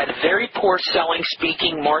himself and had very poor selling,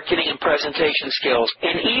 speaking, marketing, and presentation skills.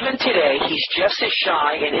 And even today, he's just as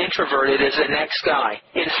shy and introverted as the next guy.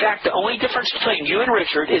 In fact, the only difference between you and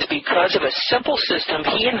Richard is because of a simple system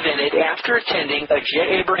he invented after attending a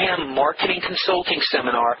J. Abraham marketing consulting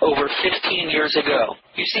seminar over 15 years ago.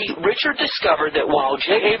 You see, Richard discovered that while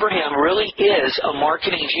J. Abraham really is a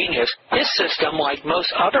marketing genius, his system, like most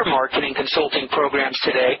other marketing consulting programs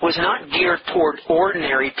today, was not geared toward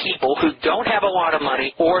ordinary people who don't have a lot of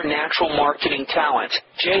money or natural marketing talents.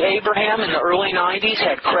 J. Abraham in the early 90s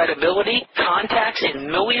had credibility, contacts,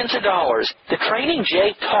 and millions of dollars. The training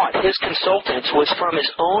Jay taught his consultants was from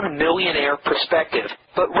his own millionaire perspective.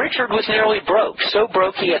 But Richard was nearly broke, so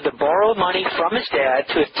broke he had to borrow money from his dad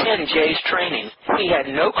to attend Jay's training. He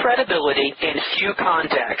had no credibility and few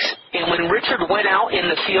contacts. And when Richard went out in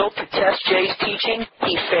the field to test Jay's teaching,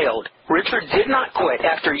 he failed. Richard did not quit.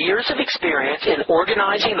 After years of experience in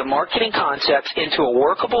organizing the marketing concepts into a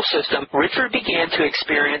workable system, Richard began to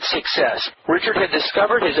experience success. Richard had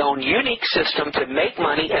discovered his own unique system to make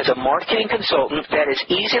money as a marketing consultant that is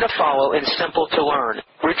easy to follow and simple to learn.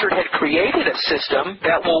 Richard had created a system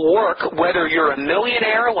that will work whether you're a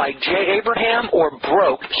millionaire like J. Abraham or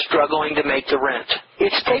broke struggling to make the rent.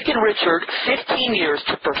 It's taken Richard 15 years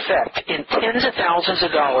to perfect in tens of thousands of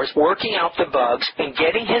dollars working out the bugs and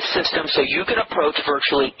getting his system so you can approach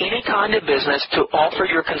virtually any kind of business to offer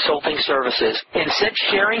your consulting services. And since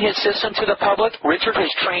sharing his system to the public, Richard has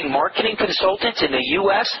trained marketing consultants in the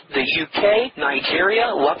U.S., the U.K., Nigeria,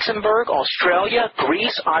 Luxembourg, Australia,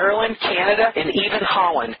 Greece, Ireland, Canada, and even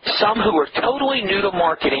Holland, some who were totally new to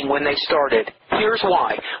marketing when they started. Here's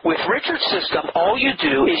why. With Richard's system, all you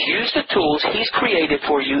do is use the tools he's created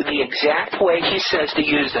for you the exact way he says to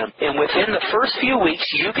use them. And within the first few weeks,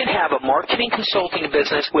 you can have a marketing consulting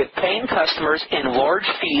business with paying customers and large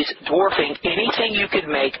fees dwarfing anything you could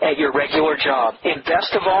make at your regular job. And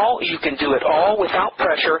best of all, you can do it all without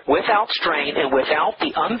pressure, without strain, and without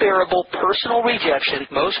the unbearable personal rejection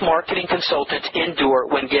most marketing consultants endure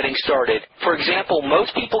when getting started. For example,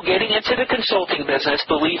 most people getting into the consulting business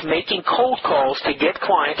believe making cold calls to get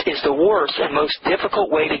clients is the worst and most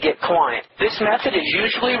difficult way to get clients. This method is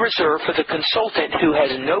usually reserved for the consultant who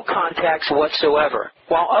has no contacts whatsoever.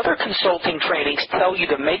 While other consulting trainings tell you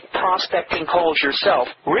to make prospecting calls yourself,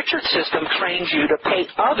 Richard's system trains you to pay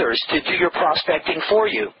others to do your prospecting for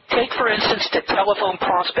you. Take, for instance, the telephone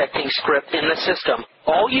prospecting script in the system.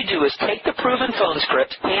 All you do is take the proven phone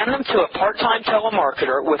scripts, hand them to a part-time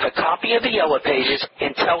telemarketer with a copy of the Yellow Pages,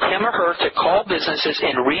 and tell him or her to call businesses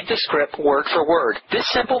and read the script word for word. This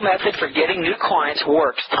simple method for getting new clients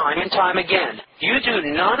works time and time again. You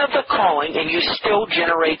do none of the calling and you still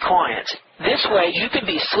generate clients. This way, you can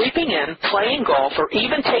be sleeping in, playing golf, or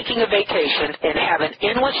even taking a vacation and have an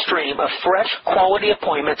endless stream of fresh, quality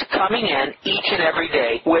appointments coming in each and every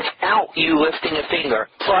day without you lifting a finger.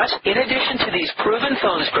 Plus, in addition to these proven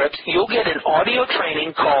phone scripts, you'll get an audio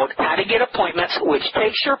training called How to Get Appointments, which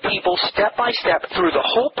takes your people step by step through the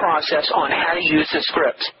whole process on how to use the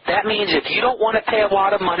scripts. That means if you don't want to pay a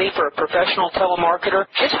lot of money for a professional telemarketer,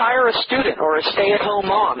 just hire a student or a stay-at-home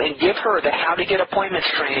mom and give her the How to Get Appointments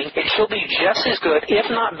training, and she'll be just as good, if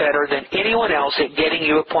not better, than anyone else at getting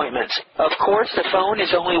you appointments. Of course, the phone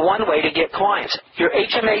is only one way to get clients. Your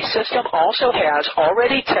HMA system also has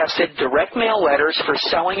already tested direct mail letters for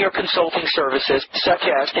selling your consulting services, such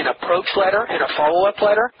as an approach letter and a follow-up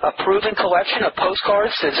letter, a proven collection of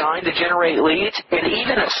postcards designed to generate leads, and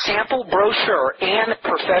even a sample brochure and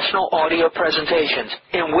professional audio presentations.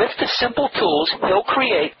 And with the simple tools he'll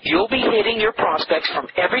create, you'll be hitting your prospects from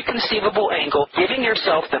every conceivable angle, giving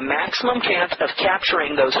yourself the maximum chance of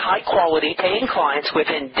capturing those high-quality paying clients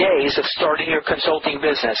within days of starting your consulting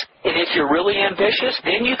business. And if you're really ambitious,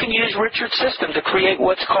 then you can use Richard's system to create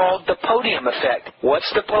what's called the podium effect. What's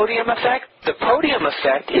the podium effect? The podium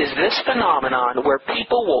effect is this phenomenon where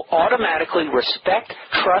people will automatically respect,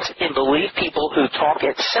 trust, and believe people who talk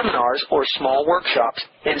at seminars or small workshops.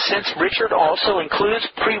 And since Richard also includes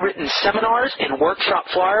pre-written seminars and workshop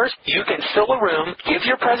flyers, you can fill a room, give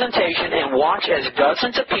your presentation, and watch as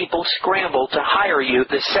dozens of people scramble to hire you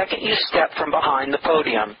the second you step from behind the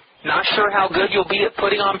podium. Not sure how good you'll be at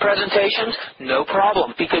putting on presentations? No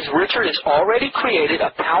problem, because Richard has already created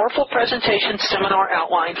a powerful presentation seminar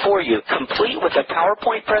outline for you, complete with a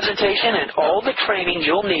PowerPoint presentation and all the training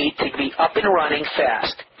you'll need to be up and running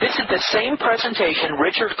fast. This is the same presentation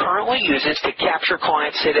Richard currently uses to capture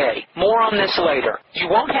clients today. More on this later. You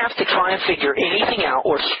won't have to try and figure anything out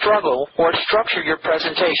or struggle or structure your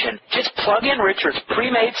presentation. Just plug in Richard's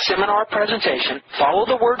pre-made seminar presentation, follow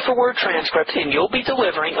the word-for-word transcript, and you'll be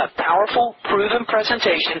delivering a powerful, proven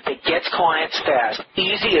presentation that gets clients fast.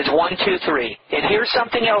 Easy as 1, 2, 3. And here's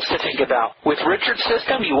something else to think about. With Richard's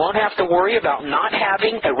system, you won't have to worry about not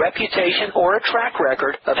having a reputation or a track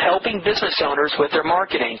record of helping business owners with their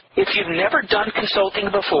marketing. If you've never done consulting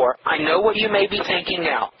before, I know what you may be thinking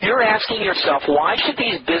now. You're asking yourself, why should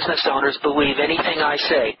these business owners believe anything I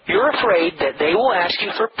say? You're afraid that they will ask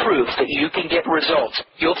you for proof that you can get results.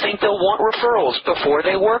 You'll think they'll want referrals before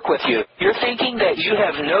they work with you. You're thinking that you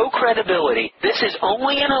have no credibility. This is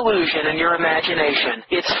only an illusion in your imagination.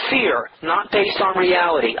 It's fear, not based on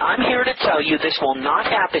reality. I'm here to tell you this will not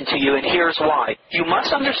happen to you, and here's why. You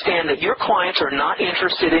must understand that your clients are not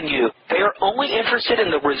interested in you. They are only interested in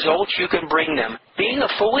the results you can bring them. Being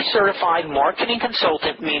a fully certified marketing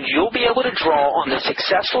consultant means you'll be able to draw on the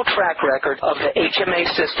successful track record of the HMA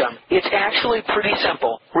system. It's actually pretty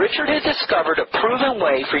simple. Richard has discovered a proven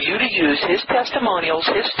way for you to use his testimonials,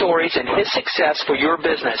 his stories, and his success for your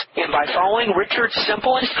business. And by following Richard's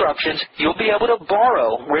simple instructions, you'll be able to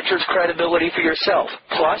borrow Richard's credibility for yourself.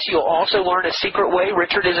 Plus, you'll also learn a secret way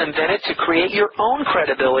Richard has invented to create your own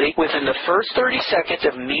credibility within the first 30 seconds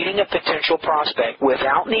of meeting a potential prospect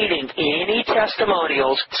without needing any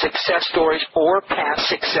testimonials, success stories, or past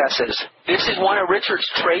successes. This is one of Richard's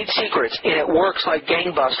trade secrets, and it works like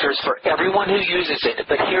gangbusters for everyone who uses it.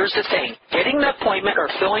 But here's the thing. Getting the appointment or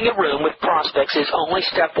filling a room with prospects is only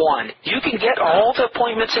step one. You can get all the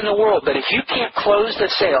appointments in the world, but if you can't close the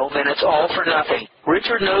sale, then it's all for nothing.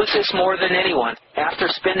 Richard knows this more than anyone. After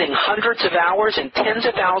spending hundreds of hours and tens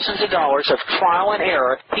of thousands of dollars of trial and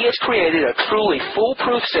error, he has created a truly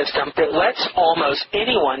foolproof system that lets almost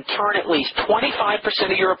anyone turn at least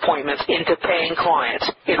 25% of your appointments into paying clients.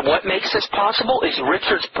 And what makes this possible is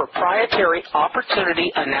Richard's proprietary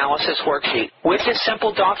opportunity analysis worksheet. With this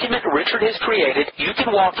simple document Richard has created, you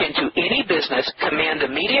can walk into any business, command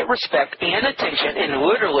immediate respect and attention, and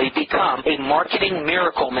literally become a marketing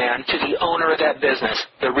miracle man to the owner of that business.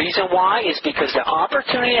 The reason why is because the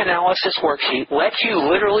opportunity analysis worksheet lets you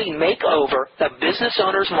literally make over a business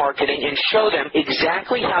owner's marketing and show them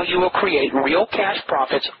exactly how you will create real cash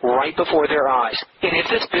profits right before their eyes. And if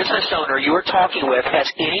this business owner you are talking with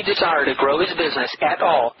has any desire to grow his business at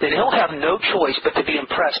all, then he'll have no choice but to be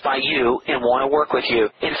impressed by you and want to work with you.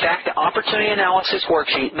 In fact, the opportunity analysis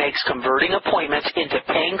worksheet makes converting appointments into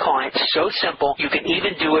paying clients so simple you can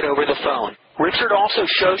even do it over the phone. Richard also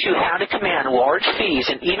shows you how to command large fees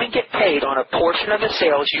and even get paid on a portion of the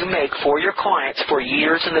sales you make for your clients for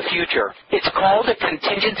years in the future. It's called a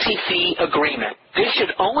contingency fee agreement. This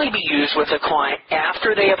should only be used with a client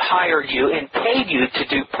after they have hired you and paid you to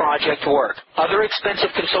do project work. Other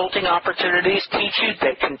expensive consulting opportunities teach you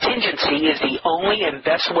that contingency is the only and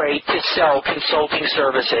best way to sell consulting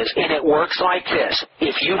services, and it works like this.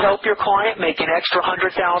 If you help your client make an extra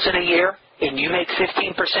 $100,000 a year, and you make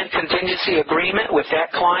 15% contingency agreement with that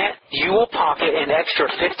client, you will pocket an extra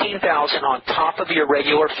 $15,000 on top of your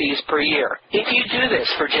regular fees per year. If you do this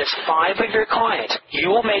for just 5 of your clients, you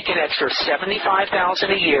will make an extra $75,000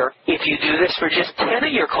 a year. If you do this for just 10 of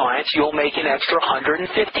your clients, you'll make an extra $150,000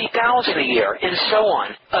 a year, and so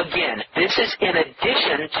on. Again, this is in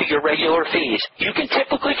addition to your regular fees. You can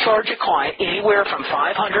typically charge a client anywhere from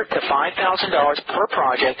 $500 to $5,000 per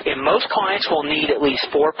project, and most clients will need at least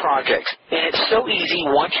 4 projects. And it's so easy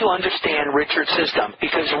once you understand Richard's system,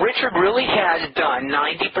 because Richard really has done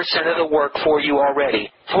 90% of the work for you already.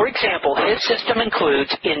 For example, his system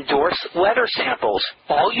includes endorsed letter samples.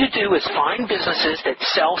 All you do is find businesses that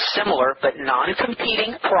sell similar but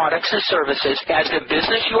non-competing products and services as the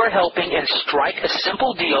business you are helping and strike a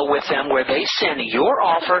simple deal with them where they send your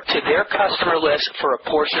offer to their customer list for a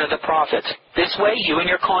portion of the profits. This way, you and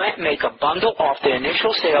your client make a bundle off the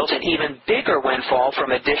initial sales and even bigger windfall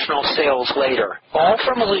from additional sales later. All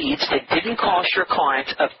from leads that didn't cost your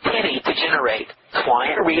clients a penny to generate.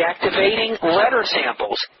 Client reactivating letter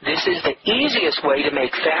samples. This is the easiest way to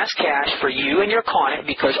make fast cash for you and your client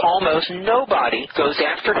because almost nobody goes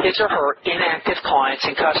after his or her inactive clients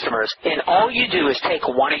and customers. And all you do is take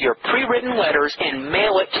one of your pre-written letters and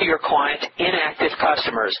mail it to your client's inactive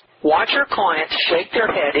customers. Watch your clients shake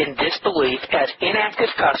their head in disbelief as inactive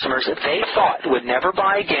customers that they thought would never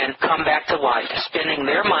buy again come back to life, spending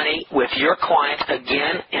their money with your client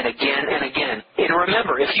again and again and again. And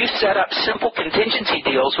remember, if you set up simple contingency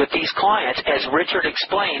deals with these clients, as Richard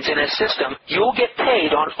explains in his system, you'll get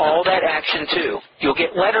paid on all that action too. You'll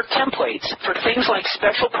get letter templates for things like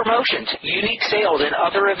special promotions, unique sales, and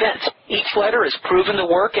other events. Each letter is proven to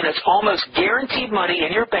work, and it's almost guaranteed money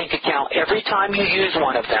in your bank account every time you use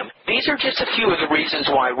one of them. These are just a few of the reasons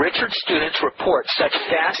why Richard's students report such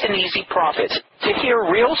fast and easy profits. To hear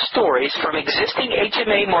real stories from existing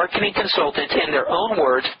HMA marketing consultants in their own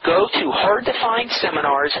words, go to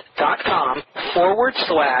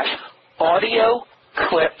hardtofindseminars.com/audio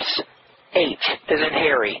clips H as in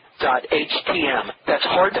Harry, .htm. That's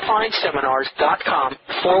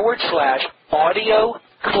hardtofindseminars.com/audio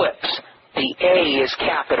clips. The A is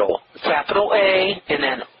capital A, and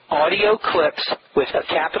then audio clips with a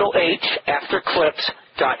capital H after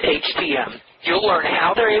clips.htm. You'll learn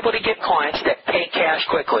how they're able to get clients that pay cash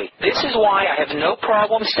quickly. This is why I have no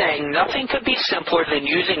problem saying nothing could be simpler than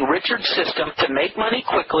using Richard's system to make money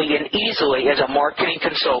quickly and easily as a marketing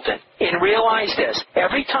consultant. And realize this,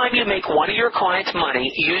 every time you make one of your clients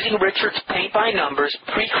money using Richard's paint-by-numbers,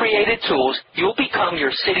 pre-created tools, you'll become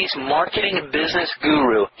your city's marketing and business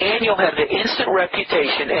guru, and you'll have the instant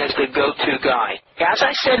reputation as the go-to guy. As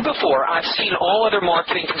I said before, I've seen all other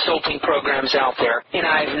marketing consulting programs out there, and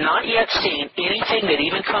I have not yet seen anything that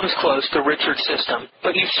even comes close to Richard's system,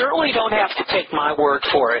 but you certainly don't have to take my word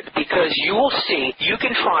for it, because you will see you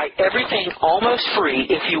can try everything almost free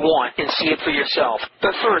if you want and see it for yourself.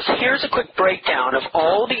 But first, here's a quick breakdown of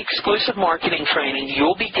all the exclusive marketing training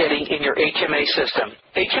you'll be getting in your HMA system.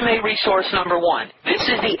 HMA resource number 1. This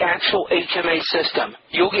is the actual HMA system.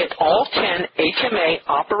 You'll get all 10 HMA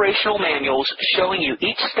operational manuals showing you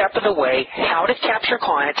each step of the way how to capture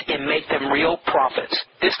clients and make them real profits.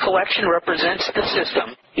 This collection represents the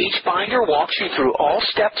system. Each binder walks you through all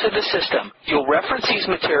steps of the system. You'll reference these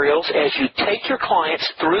materials as you take your clients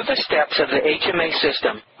through the steps of the HMA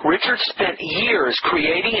system. Richard spent years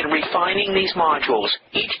creating and refining these modules.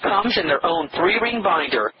 Each comes in their own 3-ring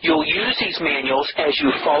binder. You'll use these manuals as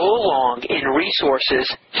you follow along in resources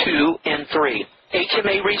 2 and 3.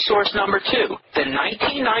 HMA resource number 2, the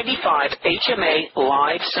 1995 HMA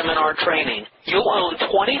Live Seminar Training. You'll own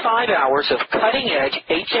 25 hours of cutting-edge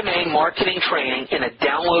HMA marketing training in a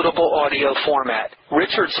downloadable audio format.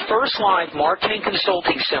 Richard's first live marketing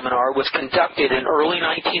consulting seminar was conducted in early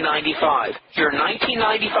 1995. Your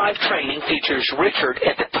 1995 training features Richard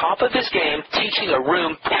at the top of his game teaching a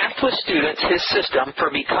room packed with students his system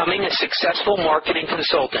for becoming a successful marketing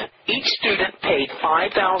consultant. Each student paid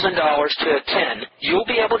 $5,000 to attend. You'll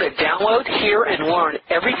be able to download, hear, and learn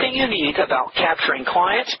everything you need about capturing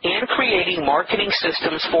clients and creating marketing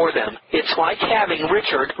systems for them. It's like having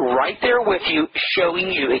Richard right there with you,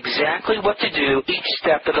 showing you exactly what to do each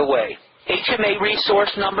step of the way. HMA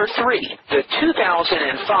resource number 3, the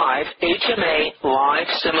 2005 HMA Live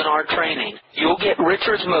Seminar Training. You'll get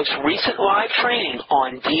Richard's most recent live training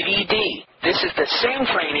on DVD. This is the same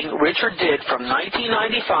training Richard did from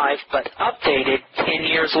 1995, but updated 10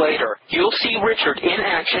 years later. You'll see Richard in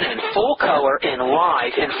action in full color and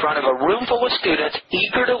live in front of a room full of students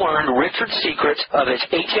eager to learn Richard's secrets of his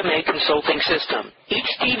HMA consulting system.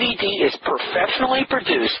 Each DVD is professionally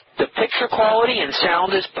produced. The picture quality and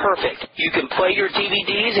sound is perfect. You can play your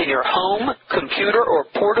DVDs in your home, computer, or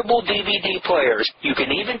portable DVD players. You can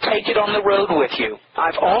even take it on the road with you.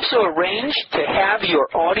 I've also arranged to have your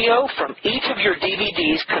audio from each of your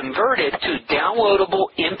DVDs converted to downloadable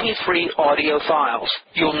MP3 audio files.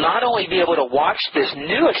 You'll not only be able to watch this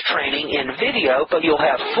newest training in video, but you'll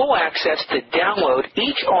have full access to download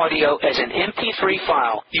each audio as an MP3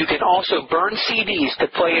 file. You can also burn CDs to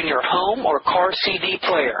play in your home or car CD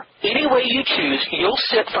player. Any way you choose, you'll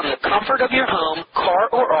sit from the comfort of your home, car,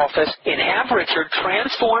 or office and have Richard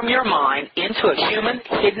transform your mind into a human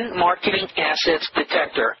hidden marketing assets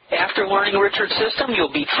detector. After learning Richard's system,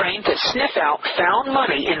 you'll be trained to sniff out found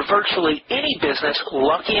money in virtually any business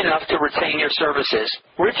lucky enough to retain your services.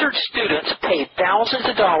 Richard's students paid thousands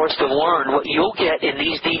of dollars to learn what you'll get in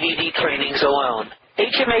these DVD trainings alone.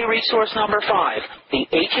 HMA resource number 5, the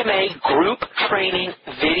HMA Group Training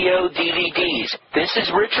Video DVDs. This is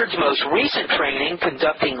Richard's most recent training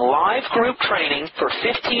conducting live group training for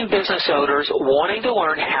 15 business owners wanting to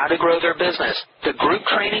learn how to grow their business. The group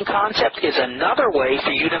training concept is another way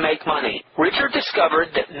for you to make money. Richard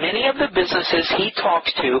discovered that many of the businesses he talks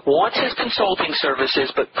to wants his consulting services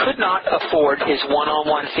but could not afford his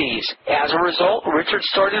one-on-one fees. As a result, Richard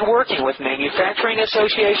started working with manufacturing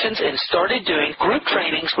associations and started doing group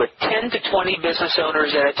trainings with 10 to 20 business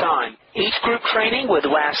owners at a time. Each group training would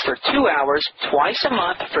last for 2 hours, twice a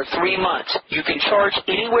month for 3 months. You can charge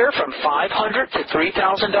anywhere from $500 to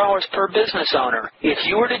 $3,000 per business owner. If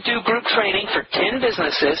you were to do group training for 10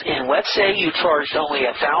 businesses and let's say you charged only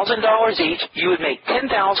 $1,000 each, you would make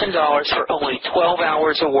 $10,000 for only 12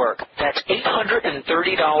 hours of work. That's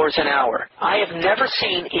 $830 an hour. I have never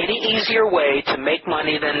seen any easier way to make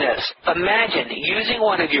money than this. Imagine using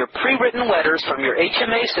one of your pre-written letters from your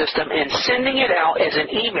HMA system and sending it out as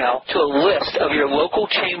an email to a list of your local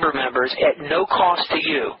chamber members at no cost to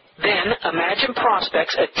you. Then imagine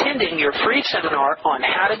prospects attending your free seminar on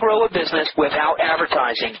how to grow a business without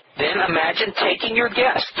advertising. Then imagine taking your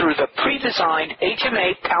guests through the pre-designed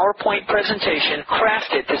HMA PowerPoint presentation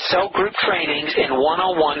crafted to sell group trainings and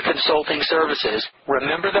one-on-one consulting services.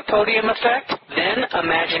 Remember the podium effect? Then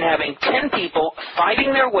imagine having 10 people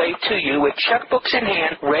fighting their way to you with checkbooks in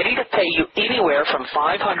hand, ready to pay you anywhere from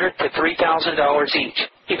 $500 to $3,000 each.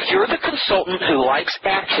 If you're the consultant who likes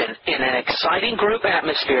action in an exciting group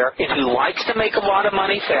atmosphere and who likes to make a lot of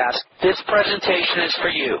money fast, this presentation is for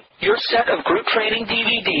you. Your set of group training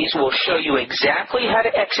DVDs will show you exactly how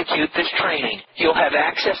to execute this training. You'll have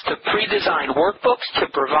access to pre-designed workbooks to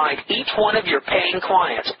provide each one of your paying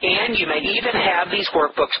clients, and you may even have these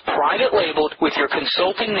workbooks private labeled with your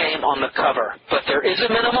consulting name on the cover. But there is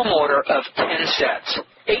a minimum order of 10 sets.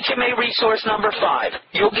 HMA resource number 5.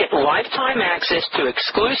 You'll get lifetime access to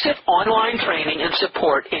exclusive online training and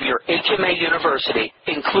support in your HMA University,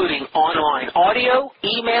 including online audio,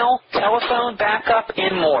 email, telephone backup,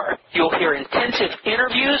 and more. You'll hear intensive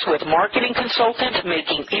interviews with marketing consultants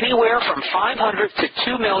making anywhere from $500 to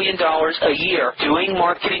 $2 million a year doing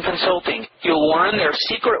marketing consulting. You'll learn their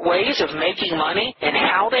secret ways of making money and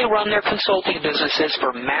how they run their consulting businesses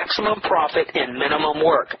for maximum profit and minimum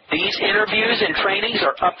work. These interviews and trainings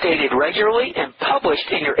are updated regularly and published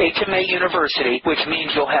in your HMA University, which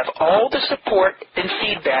means you'll have all the support and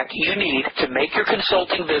feedback you need to make your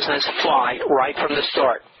consulting business fly right from the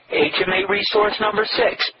start. HMA resource number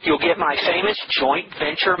 6. You'll get my famous Joint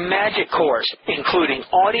Venture Magic course, including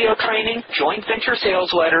audio training, joint venture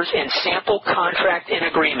sales letters, and sample contract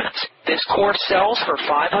and agreements. This course sells for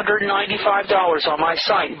 $595 on my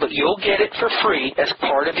site, but you'll get it for free as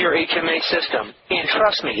part of your HMA system. And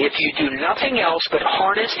trust me, if you do nothing else but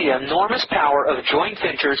harness the enormous power of joint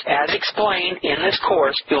ventures as explained in this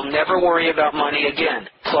course, you'll never worry about money again.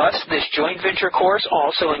 Plus, this joint venture course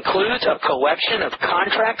also includes a collection of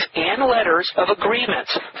contracts and letters of agreements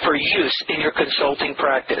for use in your consulting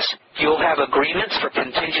practice. You'll have agreements for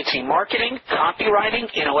contingency marketing, copywriting,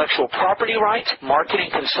 intellectual property rights, marketing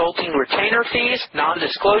consulting retainer fees,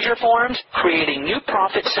 non-disclosure forms, creating new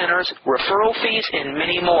profit centers, referral fees, and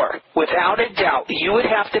many more. Without a doubt, you would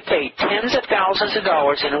have to pay tens of thousands of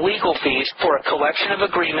dollars in legal fees for a collection of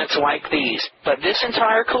agreements like these. But this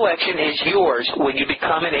entire collection is yours when you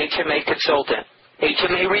become an HMA consultant.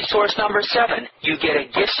 HMA resource number 7. You get a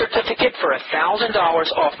gift certificate for $1,000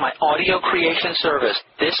 off my audio creation service.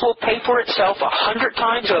 This will pay for itself 100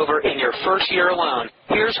 times over in your first year alone.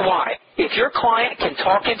 Here's why. If your client can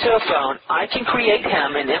talk into a phone, I can create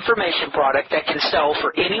him an information product that can sell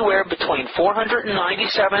for anywhere between $497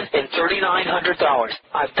 and $3,900.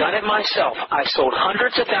 I've done it myself. I've sold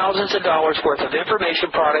hundreds of thousands of dollars worth of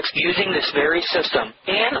information products using this very system.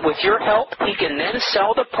 And with your help, he can then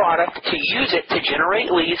sell the product to use it to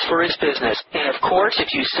generate leads for his business. And of course,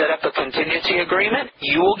 if you set up a contingency agreement,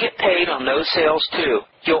 you will get paid on those sales too.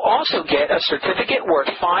 You'll also get a certificate worth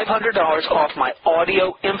 $500 off my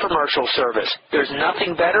audio infomercial service. There's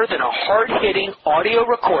nothing better than a hard-hitting audio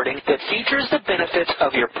recording that features the benefits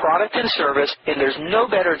of your product and service, and there's no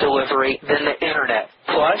better delivery than the Internet.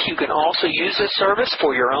 Plus, you can also use this service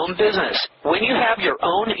for your own business. When you have your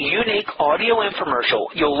own unique audio infomercial,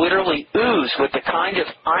 you'll literally ooze with the kind of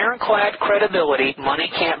ironclad credibility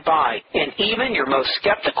money can't buy, and even your most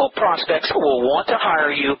skeptical prospects will want to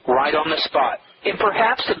hire you right on the spot. And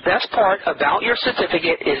perhaps the best part about your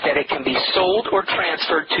certificate is that it can be sold or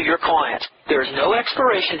transferred to your clients. There is no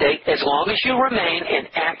expiration date as long as you remain an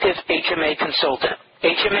active HMA consultant.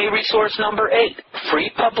 HMA resource number 8, free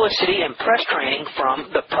publicity and press training from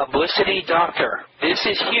the Publicity Doctor. This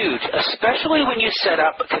is huge, especially when you set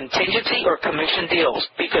up contingency or commission deals,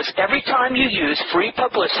 because every time you use free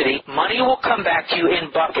publicity, money will come back to you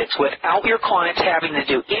in buckets without your clients having to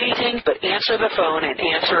do anything but answer the phone and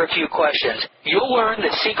answer a few questions. You'll learn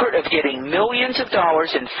the secret of getting millions of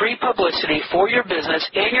dollars in free publicity for your business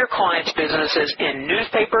and your clients' businesses in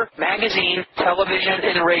newspaper, magazine, television,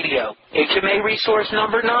 and radio. HMA resource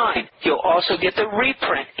number 9. You'll also get the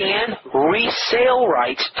reprint and resale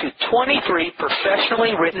rights to 23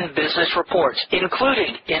 professionally written business reports,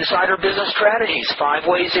 including Insider Business Strategies,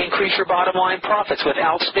 5 ways to increase your bottom line profits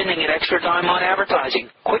without spending an extra dime on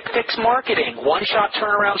advertising, Quick Fix Marketing, one-shot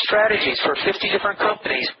turnaround strategies for 50 different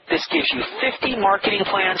companies. This gives you 50 marketing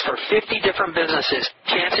plans for 50 different businesses.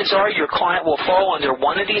 Chances are your client will fall under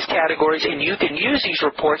one of these categories, and you can use these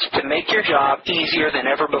reports to make your job easier than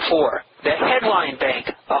ever before. The Headline Bank,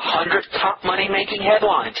 100 top money-making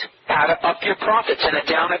headlines. How to up your profits in a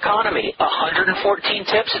down economy, 114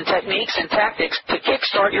 tips and techniques and tactics to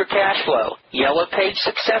kickstart your cash flow. Yellow Page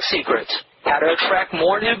Success Secrets. How to attract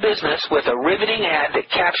more new business with a riveting ad that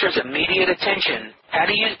captures immediate attention. How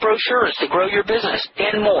to use brochures to grow your business,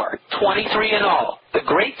 and more. 23 in all. The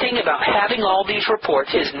great thing about having all these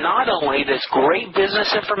reports is not only this great business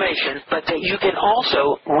information, but that you can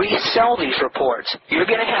also resell these reports. You're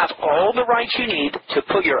going to have all the rights you need to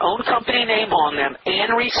put your own company name on them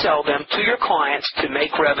and resell them to your clients to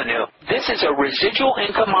make revenue. This is a residual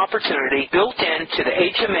income opportunity built into the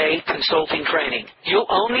HMA consulting training. You'll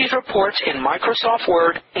own these reports in Microsoft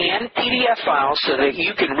Word and PDF files so that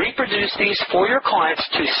you can reproduce these for your clients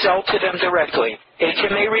to sell to them directly.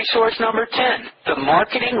 HMA resource number 10, the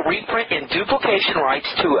marketing, reprint, and duplication rights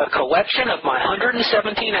to a collection of my 117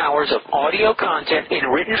 hours of audio content in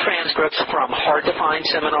written transcripts from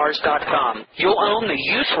hardtofindseminars.com. You'll own the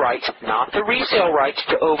use rights, not the resale rights,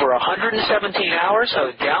 to over 117 hours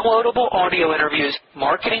of downloadable audio interviews,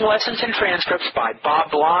 marketing lessons, and transcripts by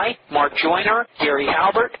Bob Bly, Mark Joyner, Gary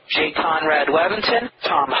Halbert, J. Conrad Levinson,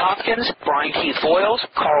 Tom Hopkins, Brian Keith Voiles,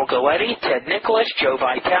 Carl Galletti, Ted Nicholas, Joe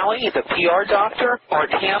Vitale, the PR Doctor,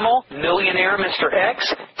 Art Hamill, Millionaire Mr. X,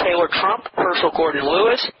 Taylor Trump, Herschel Gordon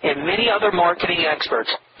Lewis, and many other marketing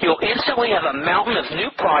experts. You'll instantly have a mountain of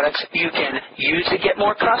new products you can use to get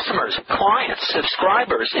more customers, clients,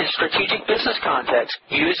 subscribers, and strategic business contacts.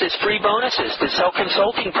 Use as free bonuses to sell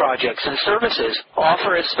consulting projects and services.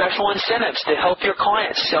 Offer as special incentives to help your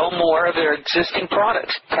clients sell more of their existing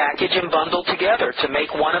products. Package and bundle together to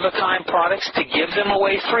make one-of-a-kind products to give them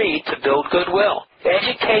away free to build goodwill.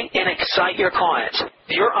 Educate and excite your clients.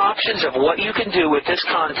 Your options of what you can do with this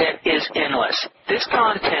content is endless. This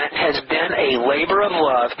content has been a labor of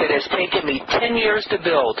love that has taken me 10 years to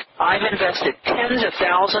build. I've invested tens of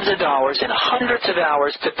thousands of dollars and hundreds of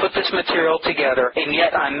hours to put this material together, and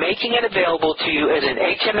yet I'm making it available to you as an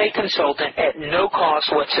HMA consultant at no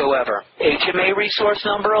cost whatsoever. HMA resource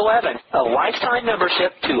number 11, a lifetime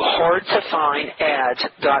membership to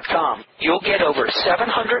hardtofindads.com. You'll get over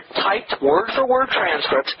 700 typed word-for-word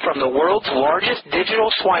transcripts from the world's largest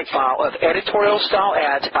digital swipe file of editorial-style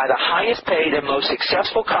ads by the highest-paid and most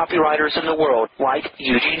successful copywriters in the world, like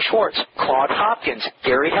Eugene Schwartz, Claude Hopkins,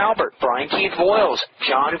 Gary Halbert, Brian Keith Voiles,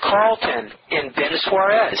 John Carlton, and Ben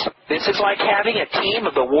Suarez. This is like having a team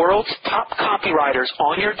of the world's top copywriters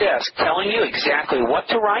on your desk telling you exactly what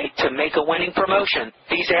to write to make a winning promotion.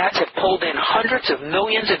 These ads have pulled in hundreds of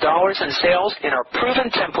millions of dollars in sales and are proven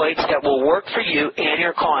templates that will work for you and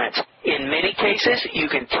your clients. In many cases, you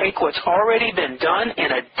can take what's already been done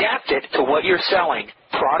and adapt it to what you're selling.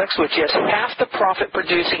 Products with just half the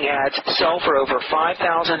profit-producing ads sell for over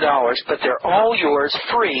 $5,000, but they're all yours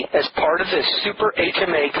free as part of this Super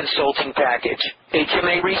HMA consulting package.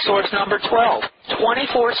 HMA resource number 12,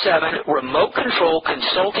 24/7 remote control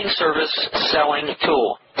consulting service selling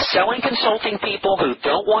tool. Selling consulting people who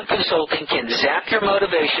don't want consulting can zap your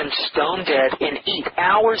motivation stone dead and eat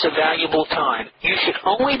hours of valuable time. You should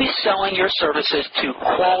only be selling your services to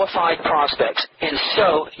qualified prospects, and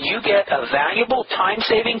so you get a valuable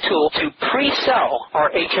time-saving tool to pre-sell our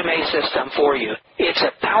HMA system for you. It's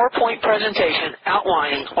a PowerPoint presentation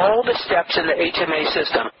outlining all the steps in the HMA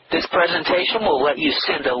system. This presentation will let you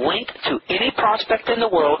send a link to any prospect in the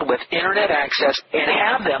world with internet access and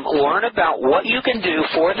have them learn about what you can do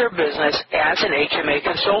for their business as an HMA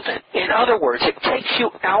consultant. In other words, it takes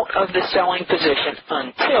you out of the selling position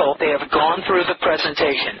until they have gone through the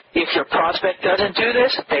presentation. If your prospect doesn't do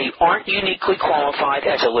this, they aren't uniquely qualified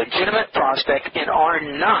as a legitimate prospect and are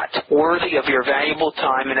not worthy of your valuable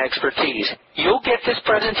time and expertise. You'll get this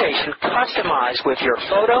presentation customized with your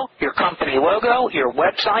photo, your company logo, your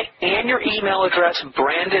website, and your email address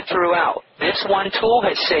branded throughout. This one tool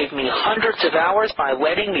has saved me hundreds of hours by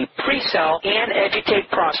letting me pre-sell and educate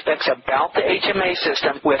prospects about the HMA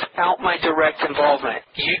system without my direct involvement.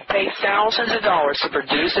 You'd pay thousands of dollars to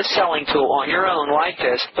produce a selling tool on your own like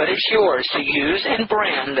this, but it's yours to use and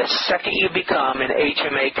brand the second you become an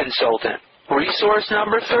HMA consultant. Resource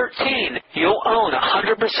number 13, you'll own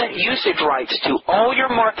 100% usage rights to all your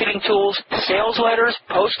marketing tools, sales letters,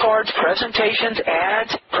 postcards, presentations,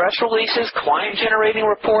 ads, press releases, client-generating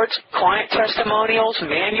reports, client testimonials,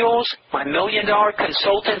 manuals, my $1 Million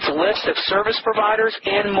Consultants list of service providers,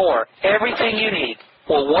 and more. Everything you need.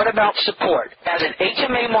 Well, what about support? As an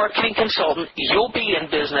HMA marketing consultant, you'll be in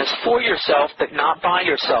business for yourself, but not by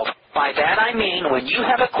yourself. By that I mean when you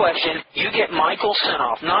have a question, you get Michael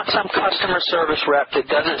Sinoff, not some customer service rep that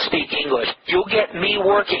doesn't speak English. You'll get me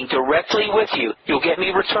working directly with you. You'll get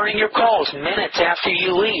me returning your calls minutes after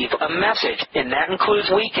you leave a message, and that includes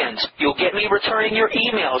weekends. You'll get me returning your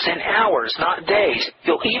emails in hours, not days.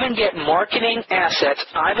 You'll even get marketing assets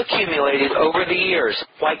I've accumulated over the years,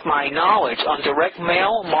 like my knowledge on direct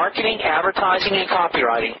mail, marketing, advertising, and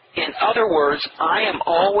copywriting. In other words, I am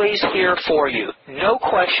always here for you. No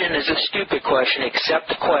question is a stupid question except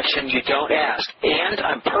the question you don't ask. And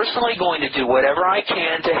I'm personally going to do whatever I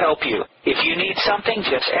can to help you. If you need something,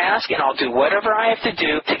 just ask, and I'll do whatever I have to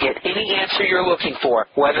do to get any answer you're looking for,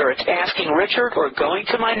 whether it's asking Richard or going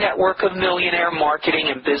to my network of millionaire marketing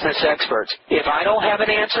and business experts. If I don't have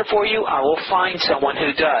an answer for you, I will find someone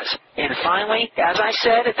who does. And finally, as I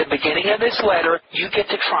said at the beginning of this letter, you get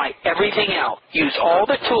to try everything out. Use all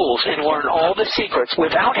the tools and learn all the secrets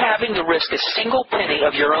without having to risk a single penny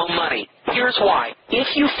of your own money. Here's why.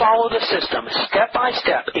 If you follow the system step by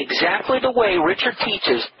step exactly the way Richard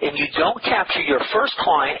teaches and you don't capture your first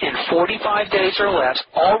client in 45 days or less,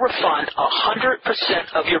 I'll refund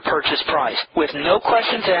 100% of your purchase price with no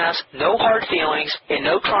questions asked, no hard feelings, and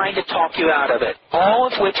no trying to talk you out of it. All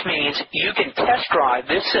of which means you can test drive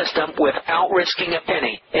this system without risking a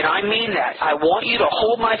penny. And I mean that. I want you to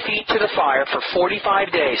hold my feet to the fire for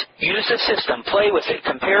 45 days. Use the system, play with it,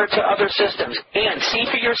 compare it to other systems, and see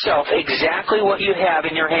for yourself exactly what you have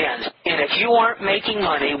in your hands. And if you aren't making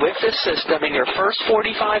money with this system in your first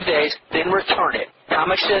 45 days, then return it. How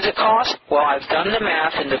much does it cost? Well, I've done the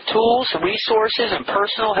math, and the tools, resources, and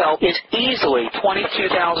personal help is easily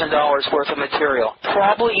 $22,000 worth of material,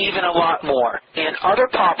 probably even a lot more. And other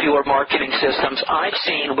popular marketing systems I've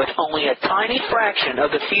seen with only a tiny fraction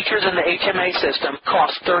of the features in the HMA system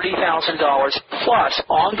cost $30,000, plus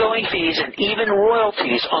ongoing fees and even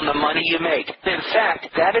royalties on the money you make. In fact,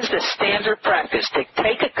 that is the standard practice, to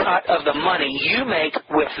take a cut of the money you make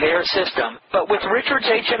with their system. But with Richard's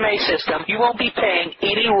HMA system, you won't be paying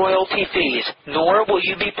any royalty fees, nor will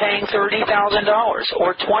you be paying $30,000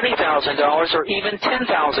 or $20,000 or even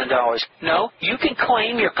 $10,000. No, you can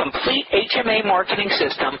claim your complete HMA marketing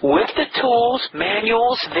system with the tools,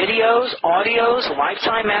 manuals, videos, audios,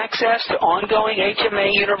 lifetime access to ongoing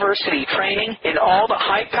HMA University training, and all the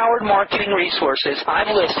high-powered marketing resources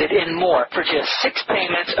I've listed and more for just 6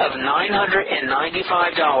 payments of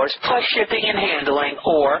 $995 plus shipping and handling,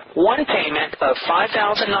 or one payment of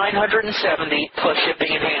 $5,970 plus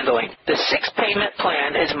shipping and handling. The 6-payment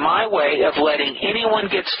plan is my way of letting anyone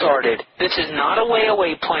get started. This is not a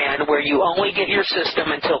layaway plan where you only get your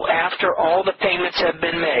system until after all the payments have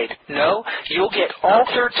been made. No, you'll get all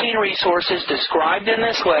 13 resources described in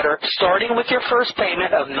this letter, starting with your first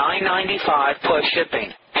payment of $995 plus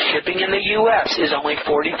shipping. Shipping in the U.S. is only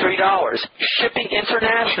 $43. Shipping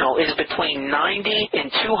international is between $90 and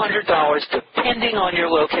 $200 depending on your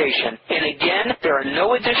location. And again, there are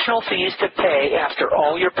no additional fees to pay after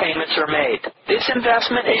all your payments are made. This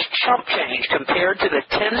investment is chump change compared to the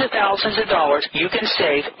tens of thousands of dollars you can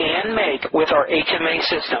save and make with our HMA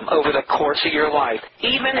system over the course of your life,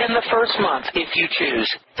 even in the first month if you choose.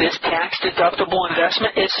 This tax-deductible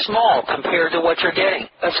investment is small compared to what you're getting,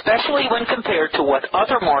 especially when compared to what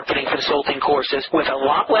other marketing consulting courses with a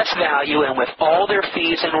lot less value and with all their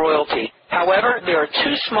fees and royalty. However, there are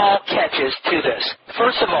 2 small catches to this.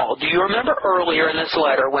 First of all, do you remember earlier in this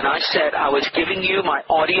letter when I said I was giving you my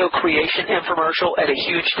audio creation infomercial at a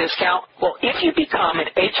huge discount? Well, if you become an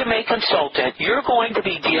HMA consultant, you're going to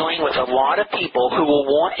be dealing with a lot of people who will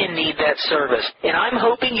want and need that service. And I'm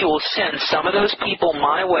hoping you will send some of those people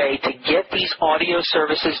my way to get these audio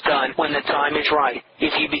services done when the time is right.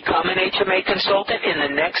 If you become an HMA consultant in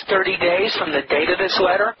the next 30 days from the date of this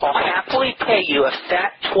letter, I'll happily pay you a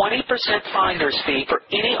fat 20% finder's fee for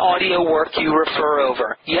any audio work you refer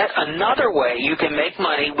over. Yet another way you can make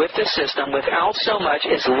money with the system without so much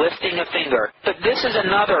as lifting a finger. But this is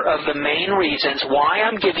another of the main reasons why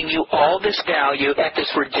I'm giving you all this value at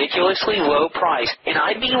this ridiculously low price. And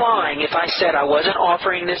I'd be lying if I said I wasn't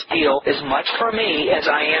offering this deal as much for me as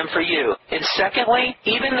I am for you. And secondly,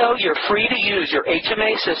 even though you're free to use your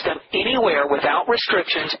HMA system anywhere without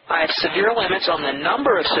restrictions, I have severe limits on the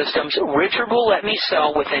number of systems Richard will let me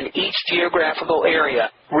sell within each geographical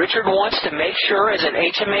area. Richard wants to make sure as an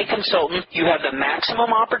HMA consultant you have the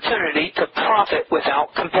maximum opportunity to profit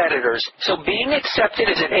without competitors. So being accepted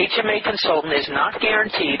as an HMA consultant is not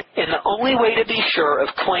guaranteed, and the only way to be sure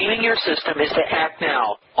of claiming your system is to act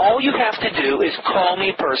now. All you have to do is call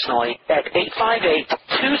me personally at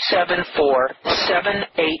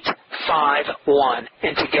 858-274-7851,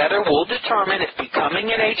 and together we'll determine if becoming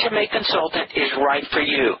an HMA consultant is right for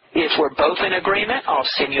you. If we're both in agreement, I'll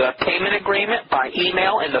send you a payment agreement by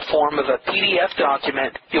email in the form of a PDF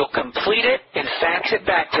document. You'll complete it and fax it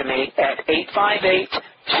back to me at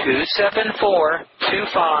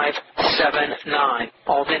 858-274-2579.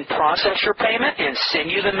 I'll then process your payment and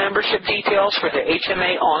send you the membership details for the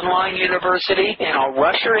HMA Online University, and I'll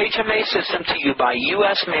rush your HMA system to you by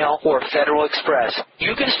U.S. mail or Federal Express.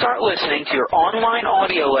 You can start listening to your online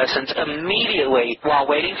audio lessons immediately while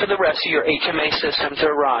waiting for the rest of your HMA system to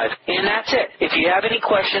arrive. And that's it. If you have any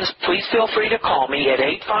questions, please feel free to call me at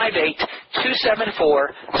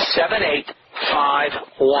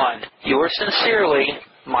 858-274-7851. Yours sincerely,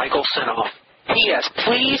 Michael Sinoff. P.S.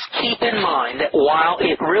 Please keep in mind that while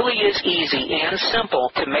it really is easy and simple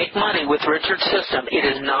to make money with Richard's system, it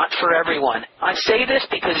is not for everyone. I say this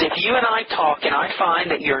because if you and I talk and I find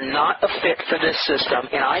that you're not a fit for this system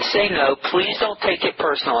and I say no, please don't take it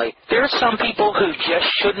personally. There are some people who just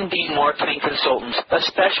shouldn't be marketing consultants,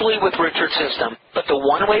 especially with Richard's system. But the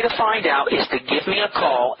one way to find out is to give me a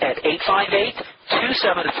call at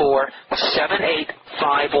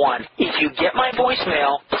 858-274-7851. If you get my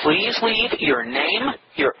voicemail, please leave your name,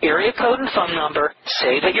 your area code and phone number,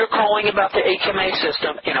 say that you're calling about the HMA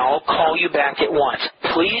system, and I'll call you back at once.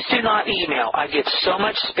 Please do not email. I get so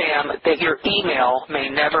much spam that your email may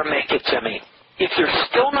never make it to me. If you're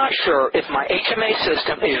still not sure if my HMA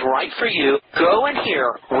system is right for you, go and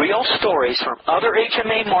hear real stories from other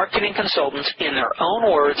HMA marketing consultants in their own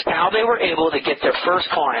words how they were able to get their first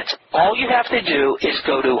clients. All you have to do is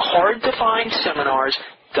go to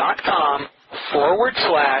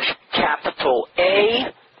hardtofindseminars.com/capital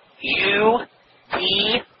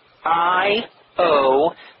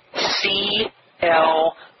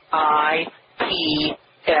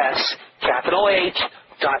AUDIOCLIPS, capital H,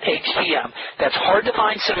 .htm. That's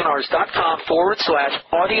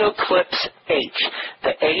hardtofindseminars.com/audioclipsH.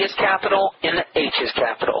 The A is capital and the H is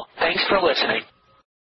capital. Thanks for listening.